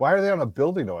 Why are they on a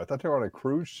building though? I thought they were on a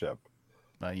cruise ship.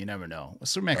 You never know.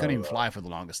 Superman couldn't even fly for the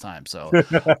longest time. So,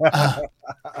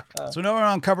 so now we're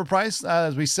on Cover Price.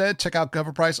 As we said, check out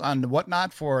Cover Price on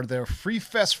Whatnot for their Free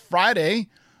Fest Friday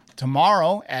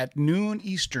tomorrow at noon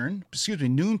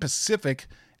Pacific,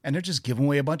 and they're just giving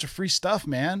away a bunch of free stuff,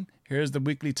 man. Here's the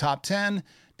weekly top 10.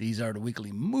 These are the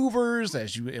weekly movers. And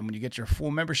when you get your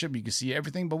full membership, you can see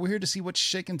everything. But we're here to see what's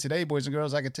shaking today, boys and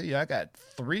girls. I can tell you, I got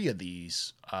 3 of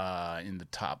these in the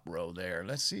top row there.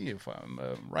 Let's see if I'm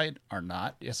right or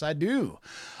not. Yes, I do.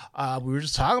 We were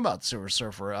just talking about Silver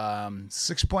Surfer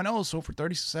 6.0, sold for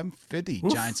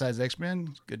 $37.50. Giant Size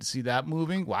X-Men. Good to see that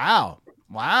moving. Wow.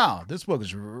 This book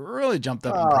has really jumped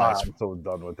up in price. I'm so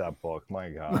done with that book. My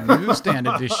God. Newsstand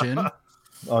edition.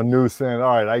 Oh, newsstand.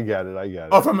 All right, I get it.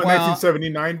 Oh, from a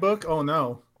 1979 book? Oh,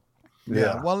 no.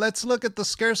 Yeah. Well, let's look at the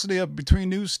scarcity of between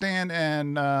newsstand and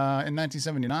in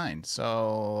 1979.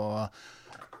 So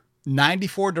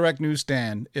 94 direct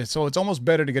newsstand. So it's almost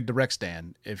better to get direct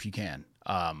stand if you can.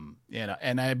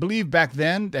 And I believe back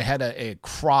then they had a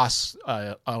cross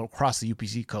across the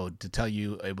UPC code to tell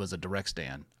you it was a direct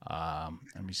stand.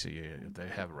 Let me see if they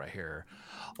have it right here.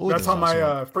 Oh, that's how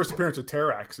my first appearance of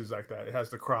Terrax is like that. It has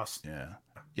the cross.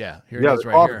 Yeah. Here it is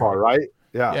right here. Crossbar, right?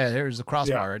 Yeah. Here's the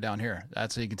crossbar right down here.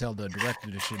 That's how you can tell the direct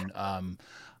edition. I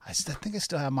think I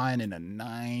still have mine in a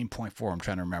 9.4. I'm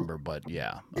trying to remember, but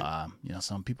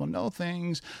some people know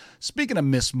things. Speaking of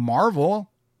Miss Marvel,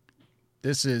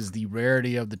 this is the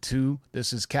rarity of the two.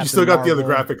 This is Captain Marvel. You still got the other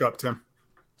graphic up, Tim.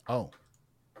 Oh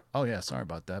yeah. Sorry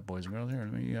about that, boys and girls. Here,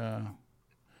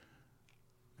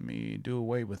 let me do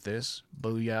away with this.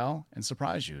 Booyah and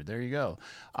surprise you. There you go.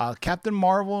 Captain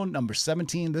Marvel number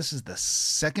 17. This is the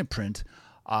second print.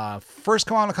 First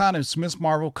Kamala Khan is Miss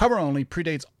Marvel. Cover only.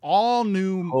 Predates all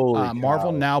new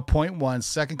Marvel Now .1.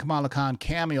 Second Kamala Khan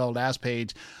cameo. Last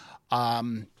page.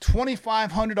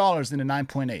 $2,500 in a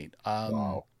 9.8.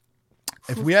 Wow.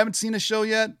 If we haven't seen the show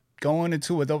yet, go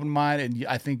into it with open mind, and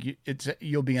I think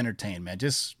you'll be entertained, man.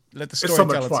 Just let the story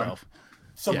tell itself.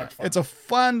 So much fun. It's a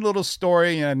fun little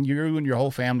story, and you and your whole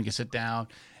family can sit down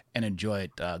and enjoy it.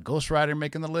 Ghost Rider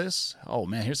making the list. Oh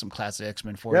man, here's some classic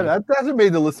X-Men for you. Yeah, that hasn't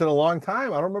made the list in a long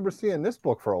time. I don't remember seeing this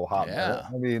book for a hot minute.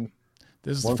 I mean,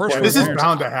 this is the first. This is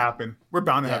bound to happen. We're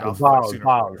bound to have Alpha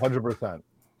Flight. 100%.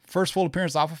 First full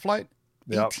appearance Alpha Flight.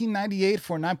 $18.98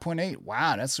 for 9.8.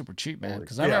 Wow, that's super cheap, man.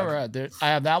 Because I remember I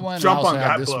have that one. Jump and I also on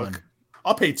have that this book. one.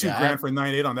 I'll pay $2,000 for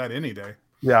 9.8 on that any day.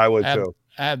 Yeah, I would too.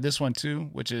 I have this one too,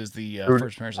 which is the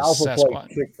first appearance of Alpha Sasquatch. Flight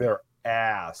kicked their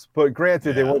ass, but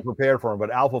granted, they weren't prepared for him.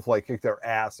 But Alpha Flight kicked their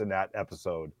ass in that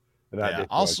episode.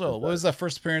 Also, what was the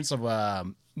first appearance of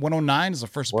 109? Is the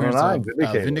first appearance of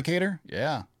Vindicator?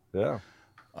 Yeah. Yeah.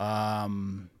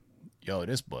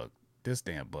 This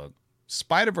damn book,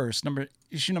 Spider-Verse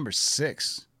issue number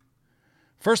 6.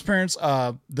 First appearance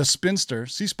of the Spinster,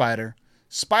 Sea Spider,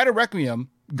 Spider Requiem,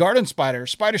 Garden Spider,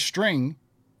 Spider String,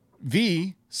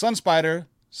 V, Sun Spider,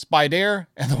 Spider,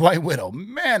 and the White Widow.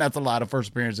 Man, that's a lot of first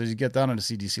appearances. You get that on the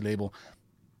CDC label.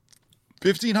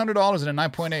 $1,500 and a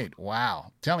 9.8.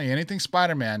 Wow. Tell me, anything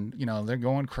Spider-Man, they're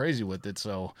going crazy with it.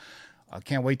 So I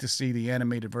can't wait to see the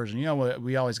animated version. You know what?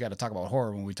 We always got to talk about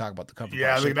horror when we talk about the cover.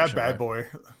 Yeah, look at that bad boy.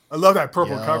 I love that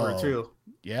purple cover too.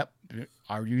 Yep.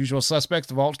 Our usual suspects,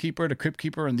 the Vault Keeper, the Crypt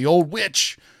Keeper, and the Old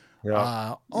Witch.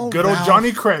 Yeah. Good old Ralph.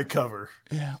 Johnny Craig cover.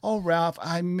 Yeah. Oh, Ralph,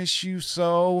 I miss you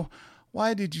so.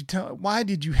 Why did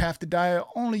you have to die?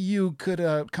 Only you could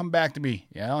come back to me.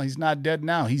 Yeah, he's not dead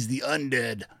now. He's the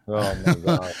undead. Oh my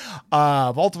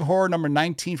God. Vault of Horror number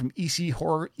 19 from EC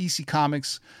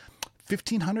Comics.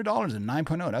 $1,500 and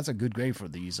 9.0. That's a good grade for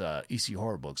these EC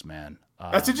Horror books, man.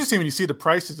 That's interesting when you see the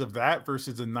prices of that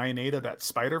versus the 9.8 of that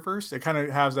Spider-Verse. It kind of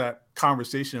has that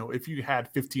conversation. If you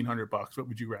had $1,500, what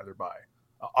would you rather buy?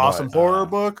 An awesome horror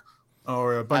book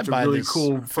or a bunch of really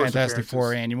cool Fantastic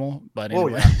Four annual? But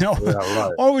anyway,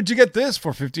 right. Or would you get this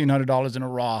for $1,500 in a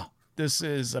raw? This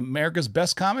is America's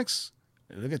Best Comics.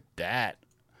 Look at that.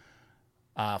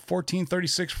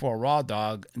 $1,436 for a raw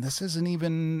dog. And this isn't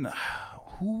even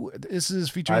this is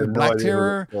featuring Black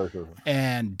Terror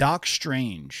and Doc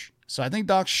Strange. So I think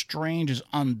Doc Strange is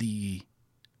on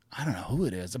I don't know who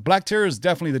it is. The Black Terror is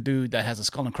definitely the dude that has a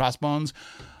skull and crossbones.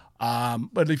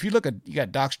 But if you look at, you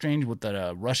got Doc Strange with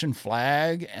the Russian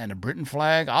flag and a Britain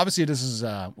flag. Obviously, this is,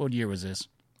 what year was this?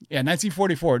 Yeah,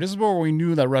 1944. This is where we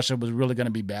knew that Russia was really going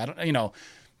to be bad.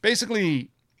 Basically,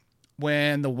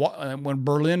 when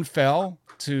Berlin fell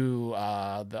to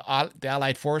the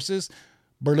Allied forces,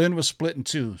 Berlin was split in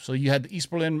two. So you had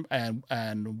East Berlin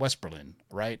and West Berlin,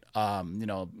 right? A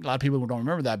lot of people don't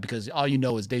remember that because all you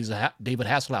know is David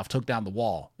Hasselhoff took down the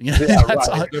wall.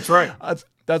 That's right.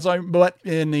 That's all. But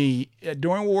during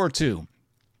World War II,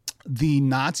 the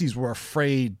Nazis were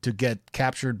afraid to get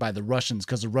captured by the Russians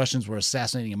because the Russians were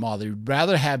assassinating them all. They'd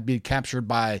rather have been captured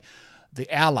by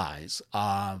the Allies.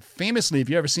 Famously, if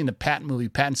you ever seen the Patton movie,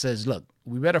 Patton says, "Look,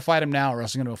 we better fight him now, or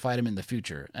else we're going to fight him in the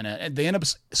future." And they end up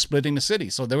splitting the city.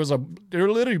 So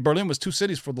Berlin was two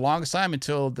cities for the longest time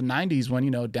until the 90s when,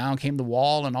 down came the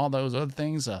wall and all those other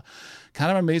things. Kind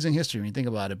of amazing history when you think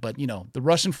about it. But, the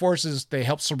Russian forces, they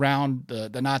helped surround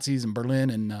the Nazis in Berlin,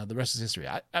 and the rest is history.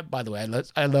 By the way,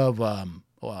 I love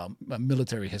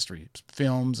military history,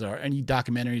 films or any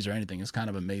documentaries or anything. It's kind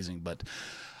of amazing. But,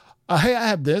 hey, I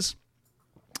have this.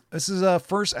 This is our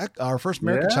first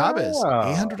America Chavez,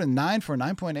 809 for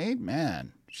 9.8.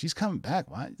 Man, she's coming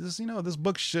back. Why? This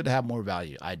book should have more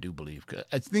value. I do believe.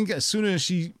 I think as soon as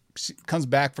she comes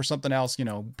back for something else,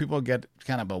 people get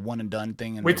kind of a one and done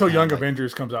thing. And wait till Young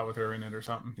Avengers comes out with her in it or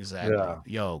something. Exactly. Yeah.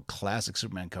 Yo, classic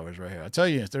Superman covers right here. I tell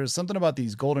you, there's something about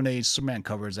these Golden Age Superman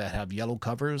covers that have yellow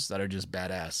covers that are just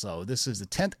badass. So this is the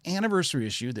 10th anniversary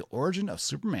issue, The Origin of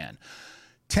Superman.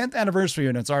 10th anniversary,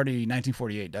 and it's already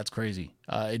 1948. That's crazy.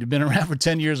 It had been around for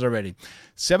 10 years already.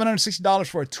 $760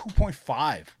 for a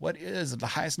 2.5. What is the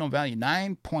highest known value?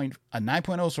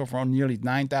 9.0, so for nearly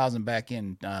 9,000 back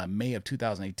in May of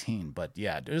 2018. But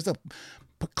yeah, there's a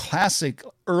classic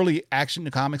early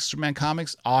Action Comics, Superman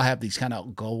comics, all have these kind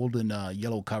of gold and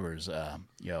yellow covers.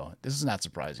 This is not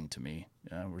surprising to me.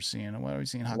 We're seeing, what are we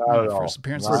seeing? First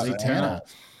appearance of Zatanna.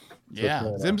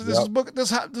 Yeah, this book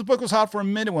was hot for a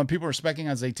minute when people were specking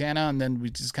on Zatanna, and then we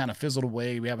just kind of fizzled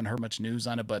away. We haven't heard much news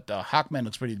on it, but Hawkman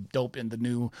looks pretty dope in the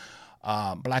new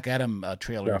Black Adam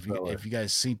trailer. If you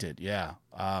guys seen it, yeah.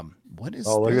 What is?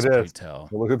 Look this? at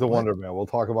this. Look at the Wonder Man. We'll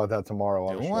talk about that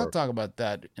tomorrow. We'll talk about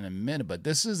that in a minute. But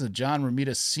this is a John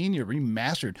Romita Sr.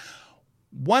 remastered,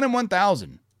 1 in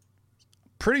 1,000.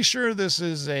 Pretty sure this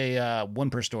is a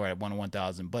one per story at 1 in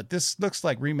 1,000, but this looks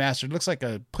like remastered. Looks like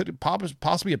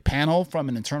possibly a panel from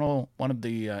one of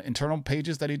the internal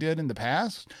pages that he did in the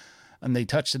past, and they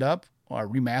touched it up or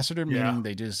remastered it, meaning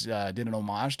they just did an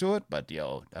homage to it. But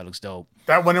that looks dope.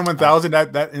 That 1 in 1,000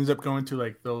 that ends up going to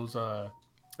like those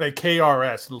like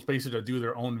KRS, those places that do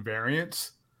their own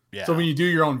variants. Yeah. So when you do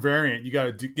your own variant, you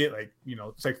got to get like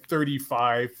it's like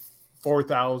 35,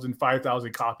 4,000,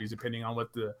 5,000 copies depending on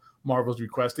what the Marvel's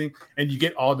requesting, and you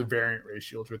get all the variant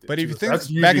ratios with it. But if you think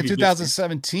back in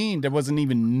 2017, there wasn't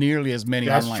even nearly as many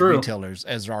online retailers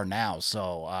as there are now.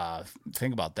 So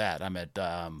think about that. I'm at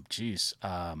this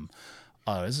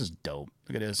is dope.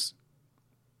 Look at this.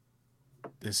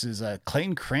 This is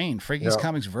Clayton Crane, Frankie's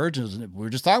Comics Virgins. We were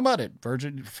just talking about it.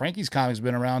 Frankie's Comics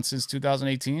been around since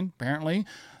 2018, apparently.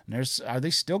 And are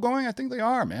they still going? I think they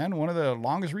are, man. One of the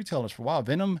longest retailers for a while.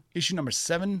 Venom issue number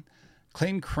 7.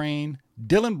 Clayton Crane,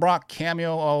 Dylan Brock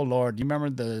cameo. Oh Lord, you remember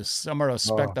the Summer of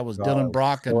Spec that was God. Dylan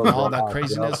Brock and Dylan all that Brock,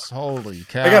 craziness? Holy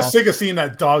cow! I got sick of seeing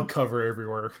that dog cover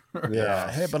everywhere.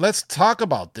 Yeah. Hey, but let's talk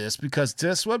about this because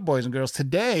guess what, boys and girls?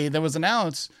 Today there was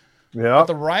announced Yeah.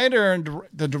 the writer and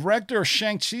the director of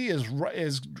Shang-Chi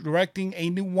is directing a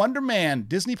new Wonder Man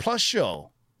Disney Plus show.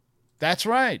 That's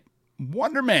right.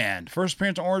 Wonder Man. First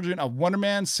appearance and origin of Wonder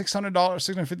Man, $650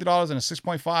 and a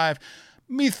 6.5.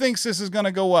 Methinks this is going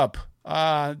to go up.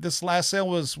 This last sale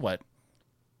was what?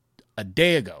 A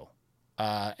day ago.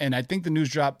 And I think the news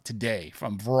dropped today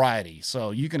from Variety.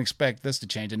 So you can expect this to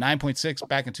change. A 9.6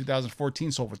 back in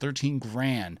 2014 sold for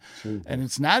 $13,000. And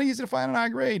it's not easy to find an high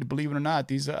grade, believe it or not.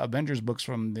 These Avengers books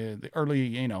from the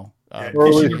early, Issue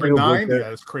number 9,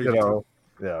 that's crazy.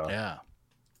 Yeah.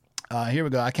 Here we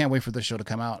go. I can't wait for this show to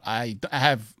come out. I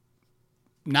have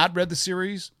not read the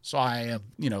series, so I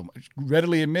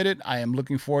readily admit it. I am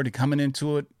looking forward to coming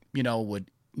into it, with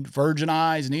virgin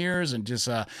eyes and ears, and just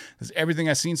everything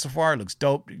I've seen so far. It looks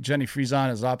dope. Jenny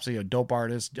Frieson is obviously a dope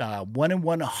artist. 1 in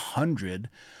 100.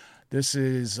 This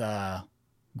is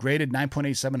graded 9.8,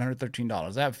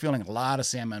 $713. I have a feeling a lot of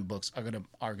Sandman books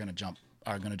are gonna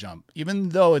jump. Even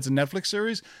though it's a Netflix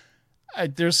series.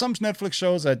 There's some Netflix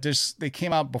shows that they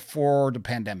came out before the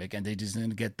pandemic and they just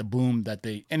didn't get the boom that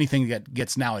anything that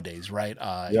gets nowadays, right?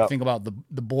 You think about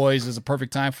the Boys is a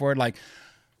perfect time for it. Like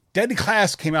Deadly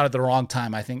Class came out at the wrong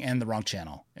time, I think, and the wrong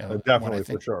channel. Definitely,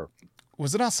 for sure.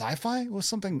 Was it on Sci-Fi? It was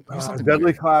something Deadly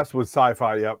weird. Class was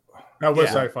Sci-Fi. Yep. That was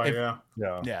Sci-Fi. Yeah.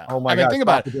 Yeah. Oh my God. Think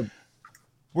about it.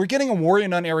 We're getting a Warrior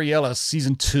Nun Ariella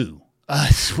season 2.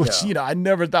 Which I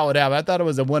never thought would happen. I thought it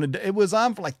was it was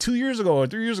on for like 2 years ago or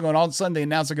 3 years ago, and all of a sudden they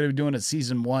announced they're going to be doing a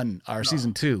season 1 or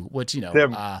season 2. Which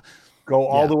go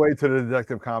all the way to the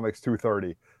Detective Comics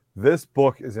 230. This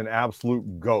book is an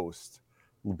absolute ghost,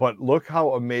 but look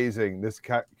how amazing this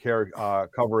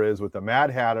cover is with the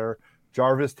Mad Hatter,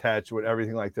 Jarvis Tetch, with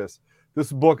everything like this.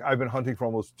 This book I've been hunting for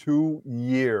almost 2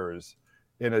 years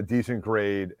in a decent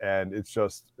grade, and it's a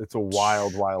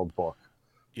wild book.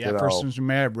 Yeah, first one's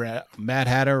Mad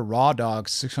Hatter, Raw Dog,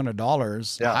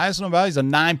 $600. Yeah. The highest one value is a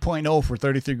 9.0 for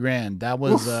 $33,000. That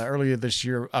was earlier this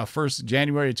year,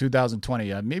 January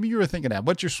 2020. Maybe you were thinking that.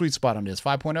 What's your sweet spot on this?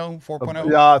 5.0,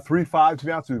 4.0? Yeah, 3.5 to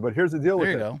be honest with you. But here's the deal with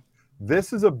there it. You go.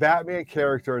 This is a Batman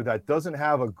character that doesn't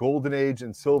have a Golden Age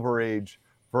and Silver Age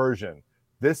version.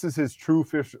 This is his true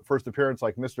first appearance,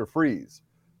 like Mr. Freeze.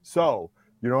 So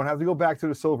you don't have to go back to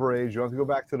the Silver Age. You don't have to go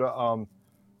back to the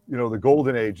the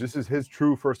Golden Age. This is his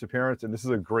true first appearance, and this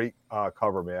is a great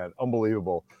cover, man.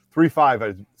 Unbelievable.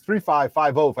 3.5,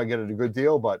 3.5, if I get it a good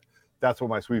deal, but that's what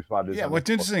my sweet spot is. Yeah, what's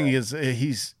interesting is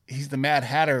he's the Mad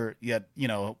Hatter, yet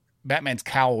Batman's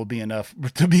cowl will be enough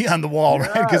to be on the wall,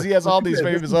 right? Because he has all these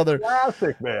famous other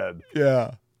classic, man.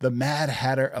 Yeah, the Mad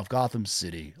Hatter of Gotham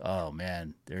City. Oh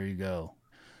man, there you go.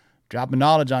 Dropping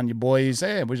knowledge on you boys.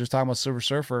 Hey, we're just talking about Silver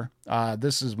Surfer.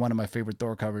 This is one of my favorite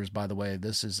Thor covers, by the way.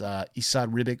 This is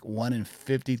Esad Ribic, 1 in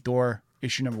 50 Thor,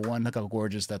 issue number 1. Look how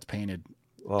gorgeous that's painted.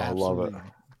 Oh, Absolutely I love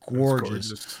it.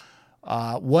 Gorgeous.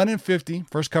 1 in 50.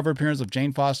 First cover appearance of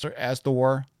Jane Foster as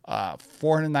Thor.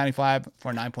 $495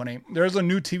 for 9.8. There's a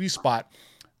new TV spot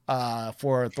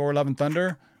for Thor Love and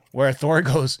Thunder where Thor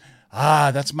goes,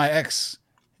 that's my ex.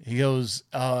 He goes,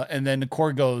 and then the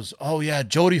court goes, oh yeah,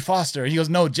 Jodie Foster. He goes,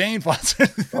 no, Jane Foster.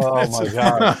 Oh my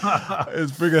God.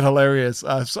 It's freaking hilarious.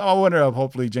 So I wonder if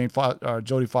hopefully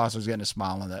Jodie Foster's getting a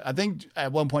smile on that. I think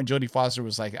at one point Jodie Foster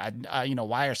was like,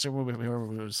 why are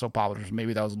superheroes so popular?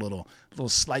 Maybe that was a little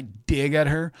slight dig at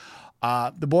her.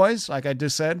 The Boys, like I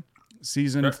just said,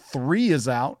 season 3 is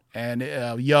out, and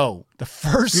the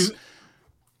first.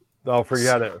 Oh,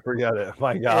 forget it.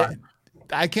 My God.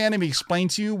 I can't even explain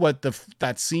to you what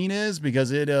that scene is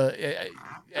because I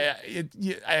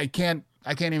can't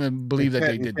even believe that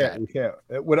they did that. You can't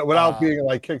without being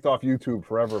like kicked off YouTube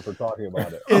forever for talking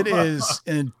about it. It is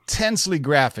intensely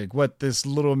graphic what this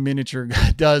little miniature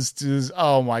guy does to.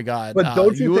 Oh my God! But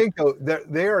don't you think though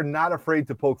they are not afraid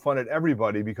to poke fun at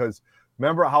everybody because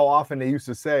remember how often they used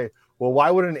to say, "Well,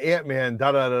 why would an Ant-Man to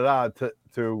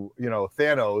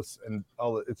Thanos?" And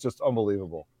it's just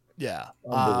unbelievable. Yeah.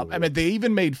 I mean, they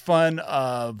even made fun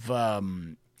of the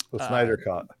Snyder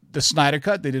Cut. The Snyder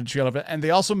Cut. They did a trailer of it. And they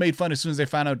also made fun as soon as they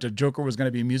found out the Joker was going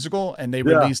to be a musical, and they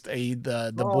released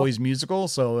the Boys musical.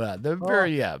 So they're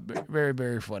very, very,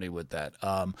 very funny with that.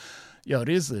 It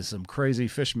is some crazy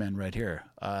fishmen right here.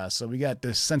 So we got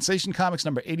this Sensation Comics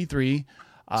number 83.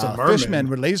 Fishmen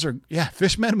with laser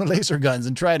guns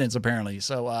and tridents, apparently.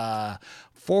 So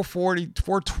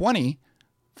 $420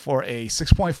 for a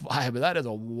 6.5, but that is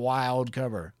a wild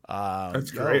cover.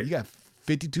 That's great. You got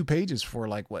 52 pages for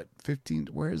like what, 15?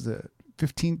 Where is the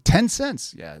 10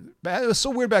 cents. Yeah. It was so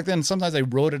weird back then. Sometimes they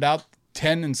wrote it out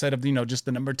 10 instead of, just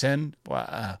the number 10.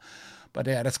 But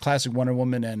yeah, that's classic Wonder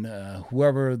Woman. And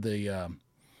whoever the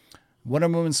Wonder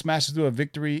Woman smashes through a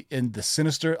victory in the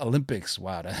Sinister Olympics.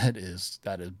 Wow, that is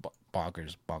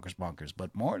bonkers.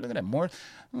 But more, look at that. More,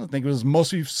 I don't think it was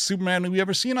mostly Superman we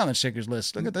ever seen on the Shakers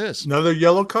list. Look at this. Another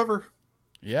yellow cover.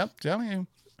 Yep, telling you.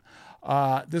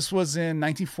 This was in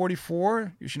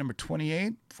 1944, issue number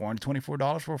 28,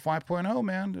 $424 for a 5.0,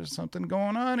 man. There's something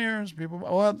going on here.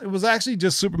 It was actually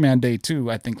just Superman Day 2,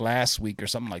 I think, last week or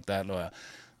something like that.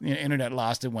 The internet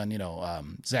lost it when,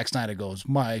 Zack Snyder goes,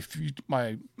 my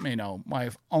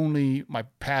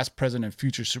past, present, and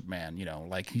future Superman,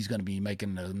 like he's going to be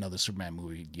making another Superman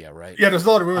movie. Yeah, right. Yeah, there's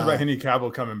a lot of rumors about Henry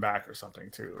Cavill coming back or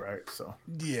something too, right? So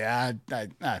yeah,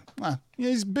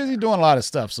 he's busy doing a lot of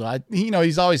stuff. So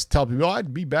he's always telling people,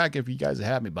 I'd be back if you guys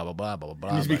have me, blah, blah, blah, blah, blah.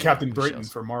 He needs to be Captain Britain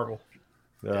for Marvel.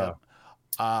 Yeah.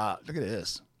 Look at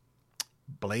this.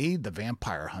 Blade the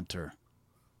Vampire Hunter.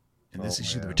 And this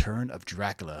issue, The Return of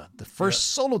Dracula, the first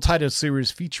solo title series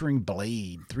featuring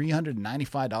Blade,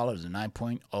 $395 and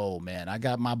 9.0. Man, I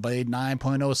got my Blade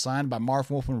 9.0 signed by Marv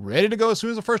Wolfman, ready to go as soon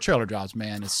as the first trailer drops,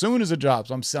 man. As soon as it drops,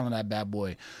 I'm selling that bad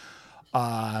boy.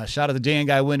 Shout out to Jan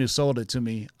Guy Wynn who sold it to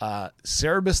me.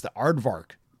 Cerebus the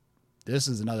Aardvark. This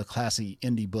is another classy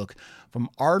indie book from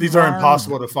Aardvark. These are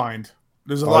impossible to find.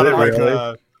 There's a lot of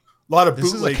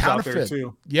bootlegs out there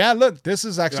too. Yeah, look, this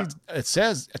is actually, it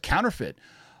says a counterfeit.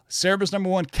 Cerebus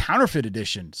 #1 Counterfeit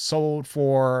Edition sold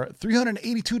for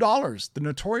 $382. The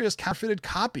notorious counterfeited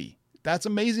copy. That's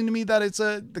amazing to me that it's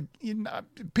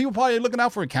people probably looking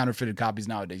out for counterfeited copies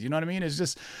nowadays. You know what I mean? It's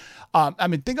just,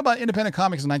 think about independent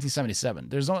comics in 1977.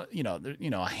 There's a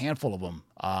handful of them.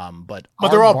 But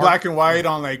they're all black and white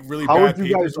on like really how bad would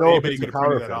you guys paper. know if it's a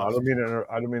counterfeit? I don't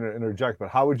mean to interject, but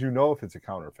how would you know if it's a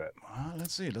counterfeit?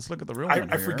 Let's see. Let's look at the real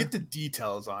one. I forget the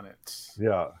details on it.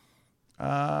 Yeah.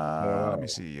 Let me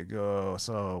see. You go.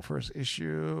 So first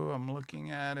issue, I'm looking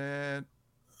at it.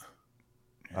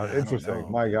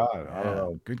 Interesting. My God, I don't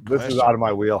know. Good this question. is out of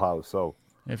my wheelhouse. So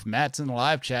if Matt's in the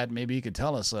live chat, maybe he could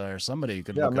tell us, or somebody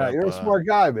could. Yeah, look Matt, up, you're a smart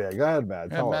guy, man. Go ahead,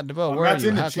 Matt. Yeah, Matt DeVoe. Matt's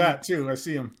in the chat too. I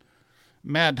see him.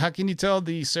 Matt, how can you tell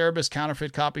the Cerebus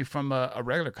counterfeit copy from a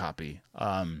regular copy?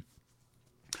 I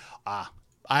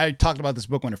talked about this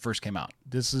book when it first came out.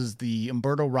 This is the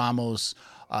Humberto Ramos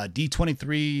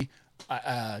D23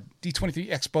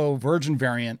 Expo Virgin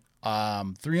variant.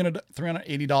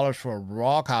 $380 for a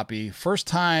raw copy. First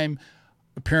time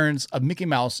appearance of Mickey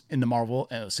Mouse in the Marvel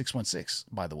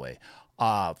 616, by the way.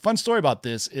 Fun story about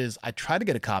this is I tried to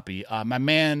get a copy. My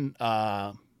man,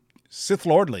 Sith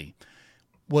Lordly,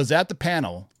 was at the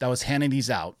panel that was handing these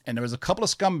out, and there was a couple of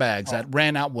scumbags that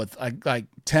ran out with like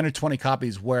 10 or 20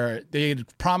 copies where they had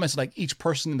promised like each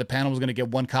person in the panel was going to get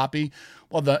one copy.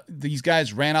 Well, these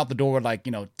guys ran out the door with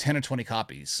 10 or 20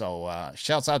 copies. So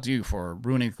shouts out to you for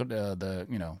ruining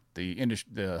the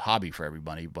hobby for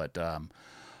everybody. But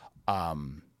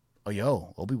Obi-Wan,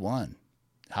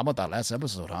 how about that last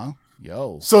episode, huh?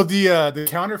 Yo. So the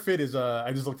counterfeit is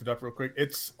I just looked it up real quick.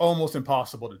 It's almost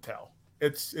impossible to tell.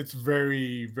 It's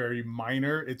very, very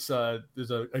minor. It's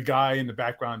there's a guy in the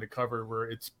background to cover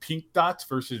where it's pink dots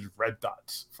versus red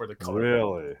dots for the color.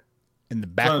 Really? In the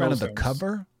background of the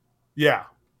cover? Yeah.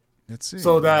 Let's see.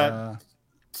 So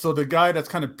so the guy that's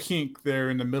kind of pink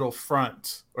there in the middle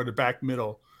front or the back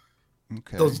middle,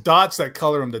 okay. Those dots that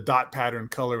color him, the dot pattern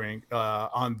coloring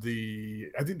on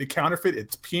I think the counterfeit,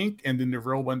 it's pink, and then the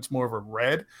real one's more of a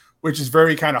red, which is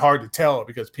very kind of hard to tell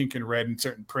because pink and red in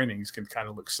certain printings can kind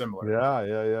of look similar.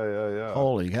 Yeah.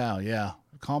 Holy cow, yeah.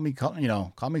 Call me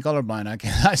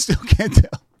colorblind. I still can't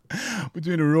tell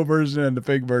between the real version and the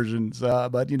fake versions.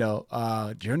 But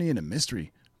Journey into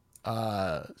Mystery,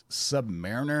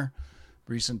 Submariner,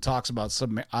 recent talks about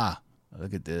Submariner.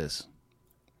 Look at this,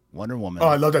 Wonder Woman. Oh,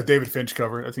 I love that David Finch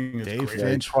cover. I think it's Dave great.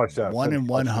 Finch, 1 in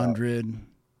 100,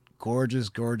 gorgeous.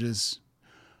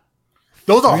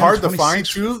 Those are hard to find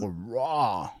too.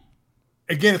 Raw.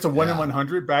 Again, it's a 1 in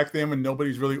 100 back then when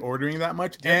nobody's really ordering that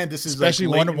much. And this is especially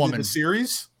late Wonder into Woman. the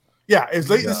series. Yeah, it's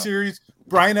late in the series.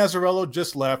 Brian Azzarello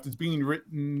just left. It's being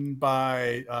written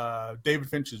by David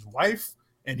Finch's wife,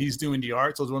 and he's doing the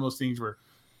art. So it's one of those things where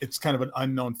it's kind of an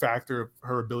unknown factor of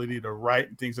her ability to write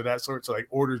and things of that sort. So like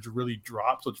orders really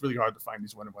drop. So it's really hard to find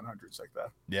these 1 in 100s like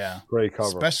that. Yeah. Great cover.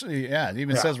 Especially, it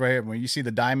even says right here, when you see the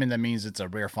diamond, that means it's a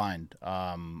rare find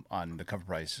on the cover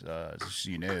price. Just so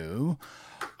you know.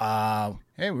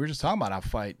 Hey, we were just talking about our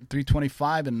fight.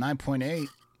 $325 and 9.8.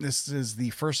 This is the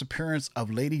first appearance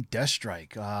of Lady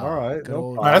Deathstrike. All right.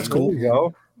 That's cool. There you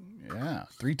go. Yeah,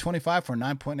 $325 for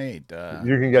 9.8.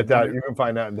 You can get that. You can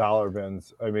find that in dollar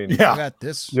bins. I mean, I Yeah. got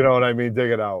this. you know what I mean?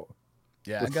 Dig it out.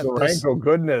 Yeah, I The got this. Steranko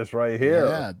goodness right here.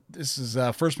 Yeah, this is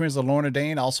first appearance of Lorna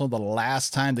Dane. Also, the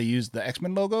last time they used the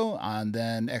X-Men logo, and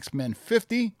then X-Men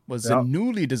 50 was the Yep.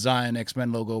 newly designed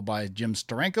X-Men logo by Jim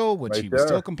Steranko, which Right he was there.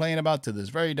 still complaining about to this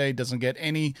very day. Doesn't get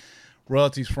any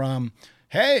royalties from.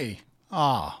 Hey,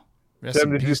 rest Tim,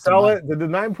 in did you peace to sell my- it? Did the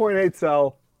 9.8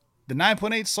 sell? The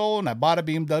 9.8 sold, and I bought a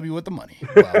BMW with the money.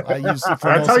 Well, I used it for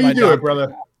That's most how of you my do job. it,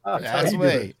 brother. That's the you do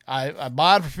way. I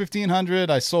bought it for $1,500.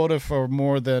 I sold it for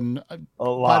more than A quite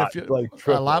lot, few- like a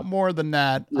triple. lot more than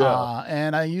that. Yeah.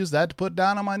 And I used that to put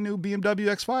down on my new BMW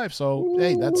X5. So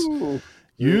hey, that's Ooh.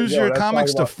 use There you go. your That's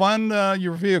comics to talking fund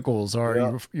your vehicles or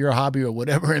Yeah. your hobby or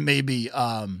whatever it may be.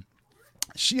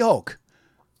 She-Hulk.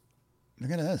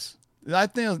 Look at this. I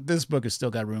think this book has still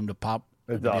got room to pop.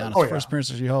 To It be does. honest, Oh, yeah. First appearance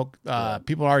of She-Hulk.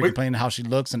 People are already Wait. complaining how she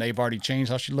looks, and they've already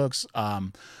changed how she looks.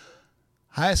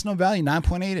 Highest no value,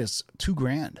 9.8 is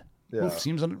 $2,000. Yeah. Oof,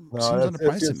 seems No,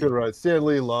 underpriced to me. right. Stan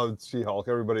Lee loved She-Hulk.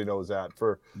 Everybody knows that.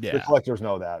 The Yeah. collectors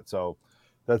know that. So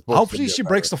that's Hopefully she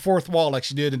breaks the fourth wall like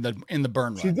she did in the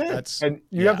burn run. She did, That's, and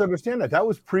you have to understand that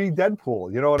was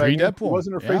pre-Deadpool. You know what I mean? She Pre-Deadpool,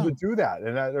 wasn't afraid yeah. to do that,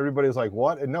 and everybody was like,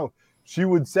 "What?" And no, she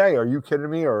would say, "Are you kidding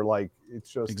me?" Or like, it's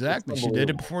just Exactly. it's She did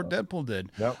it unbelievable. before Deadpool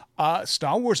did. Yep.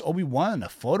 Star Wars Obi-Wan, a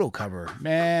photo cover.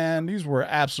 Man, these were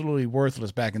absolutely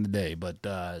worthless back in the day. But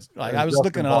like I was Justin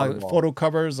looking at all the Baldwin. photo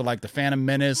covers of like the Phantom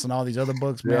Menace and all these other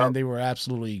books, man, Yep. they were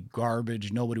absolutely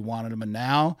garbage. Nobody wanted them. And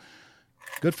now,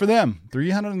 good for them.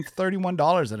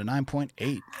 $331 at a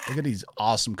 9.8. Look at these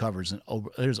awesome covers. And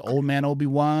there's Old Man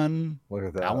Obi-Wan. Look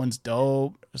at that. That one's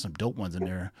dope. There's some dope ones in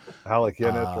there. Alec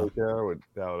Guinness right there.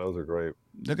 Those are great.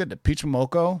 Look at the Peach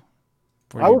Momoko.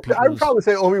 I would probably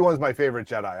say Obi-Wan's my favorite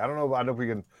Jedi. I don't know if we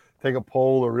can take a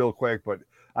poll or real quick, but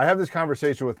I have this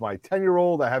conversation with my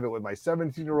 10-year-old. I have it with my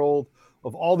 17-year-old.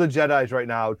 Of all the Jedis right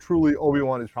now, truly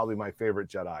Obi-Wan is probably my favorite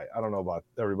Jedi. I don't know about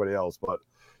everybody else, but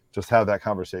just have that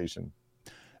conversation.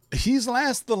 He's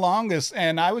lasted the longest,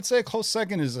 and I would say a close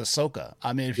second is Ahsoka.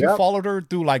 I mean, if you Yep. followed her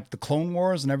through like the Clone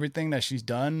Wars and everything that she's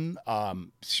done,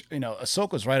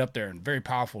 Ahsoka's right up there and very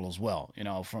powerful as well. You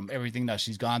know, from everything that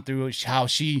she's gone through, how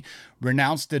she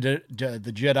renounced the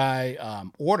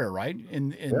Jedi Order, right?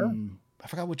 In I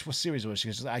forgot which series it was.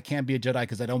 She says, "I can't be a Jedi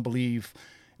because I don't believe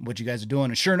in what you guys are doing."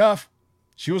 And sure enough,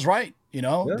 she was right. You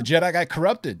know, the Jedi got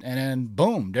corrupted, and then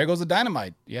boom, there goes the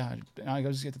dynamite. Yeah, I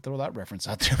just get to throw that reference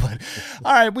out there. But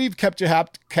all right, we've kept you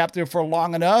captive for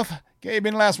long enough. Gabe,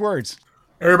 any last words?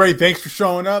 Everybody, thanks for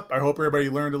showing up. I hope everybody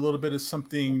learned a little bit of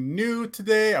something new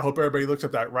today. I hope everybody looks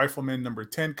at that Rifleman number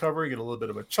 10 cover, get a little bit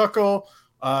of a chuckle.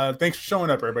 Thanks for showing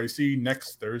up, everybody. See you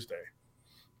next Thursday.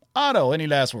 Otto, any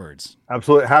last words?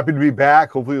 Absolutely happy to be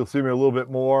back. Hopefully you'll see me a little bit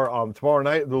more. Tomorrow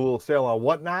night, the little sale on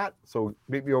Whatnot. So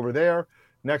meet me over there.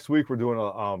 Next week, we're doing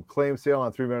a claim sale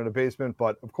on 3 Men in the Basement.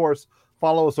 But of course,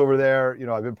 follow us over there. You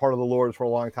know, I've been part of the Lords for a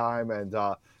long time, and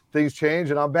things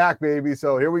change, and I'm back, baby.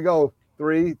 So here we go.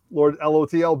 3 Lord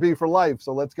LOTLB for life.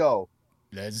 So let's go.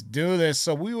 Let's do this.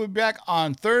 So we will be back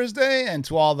on Thursday. And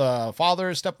to all the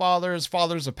fathers, stepfathers,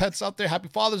 fathers of pets out there, happy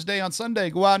Father's Day on Sunday.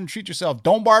 Go out and treat yourself.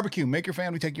 Don't barbecue. Make your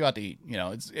family take you out to eat. You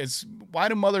know, it's why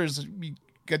do mothers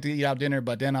get to eat out dinner,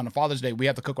 but then on the Father's Day we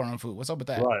have to cook our own food? What's up with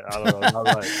that? Right. I don't know.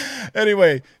 Not right.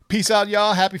 Anyway, peace out,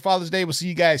 y'all. Happy Father's Day. We'll see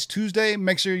you guys Tuesday.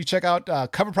 Make sure you check out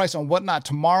Cover Price on Whatnot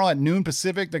tomorrow at noon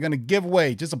Pacific. They're going to give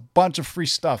away just a bunch of free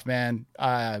stuff, man.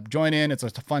 Join in. It's a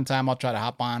fun time. I'll try to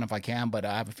hop on if I can, but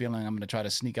I have a feeling I'm going to try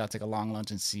to sneak out, take a long lunch,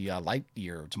 and see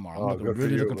Lightyear tomorrow. I'm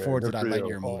really looking forward to that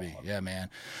Lightyear movie. Yeah, man.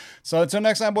 So until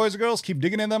next time, boys and girls, keep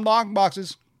digging in them long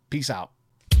boxes. Peace out.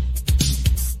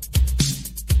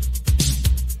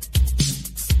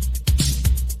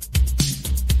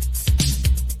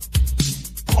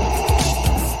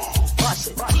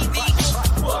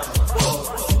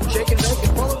 Shake and bake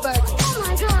and pull it back. Oh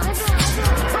my God.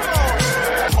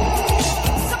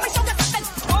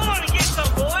 Hold on and get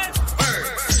some, boys.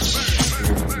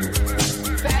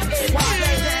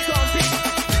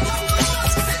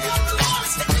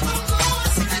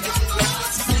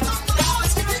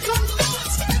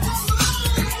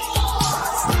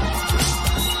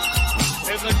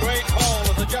 In the great hall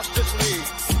of the Justice League,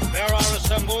 there are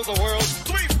assembled the world's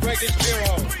 3 greatest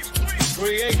heroes,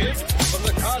 created from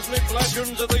the cosmic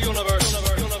legends of the universe.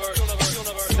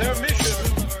 Their mission,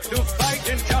 to fight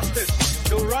injustice,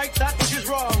 to right that which is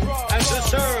wrong, and to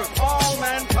serve all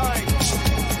mankind.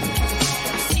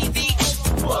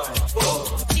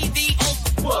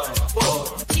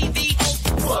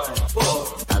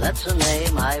 Now that's a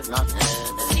name I've not heard.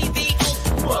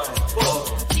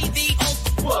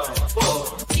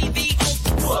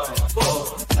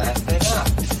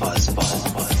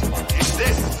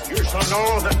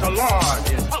 know that the Lord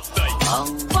is update.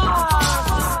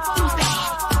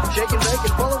 Shake and bake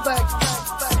and pull it back.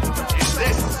 In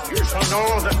this, you shall know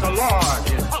that the Lord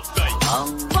is update.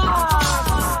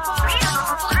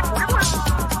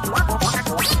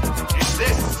 In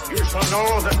this, you shall know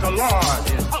that the Lord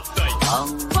is update.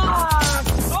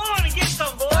 Go on and get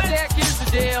some, boys. Jack, here's the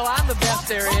deal. I'm the best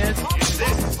there is. In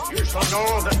this, you shall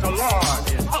know that the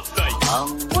Lord is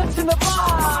update. What's in the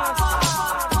box?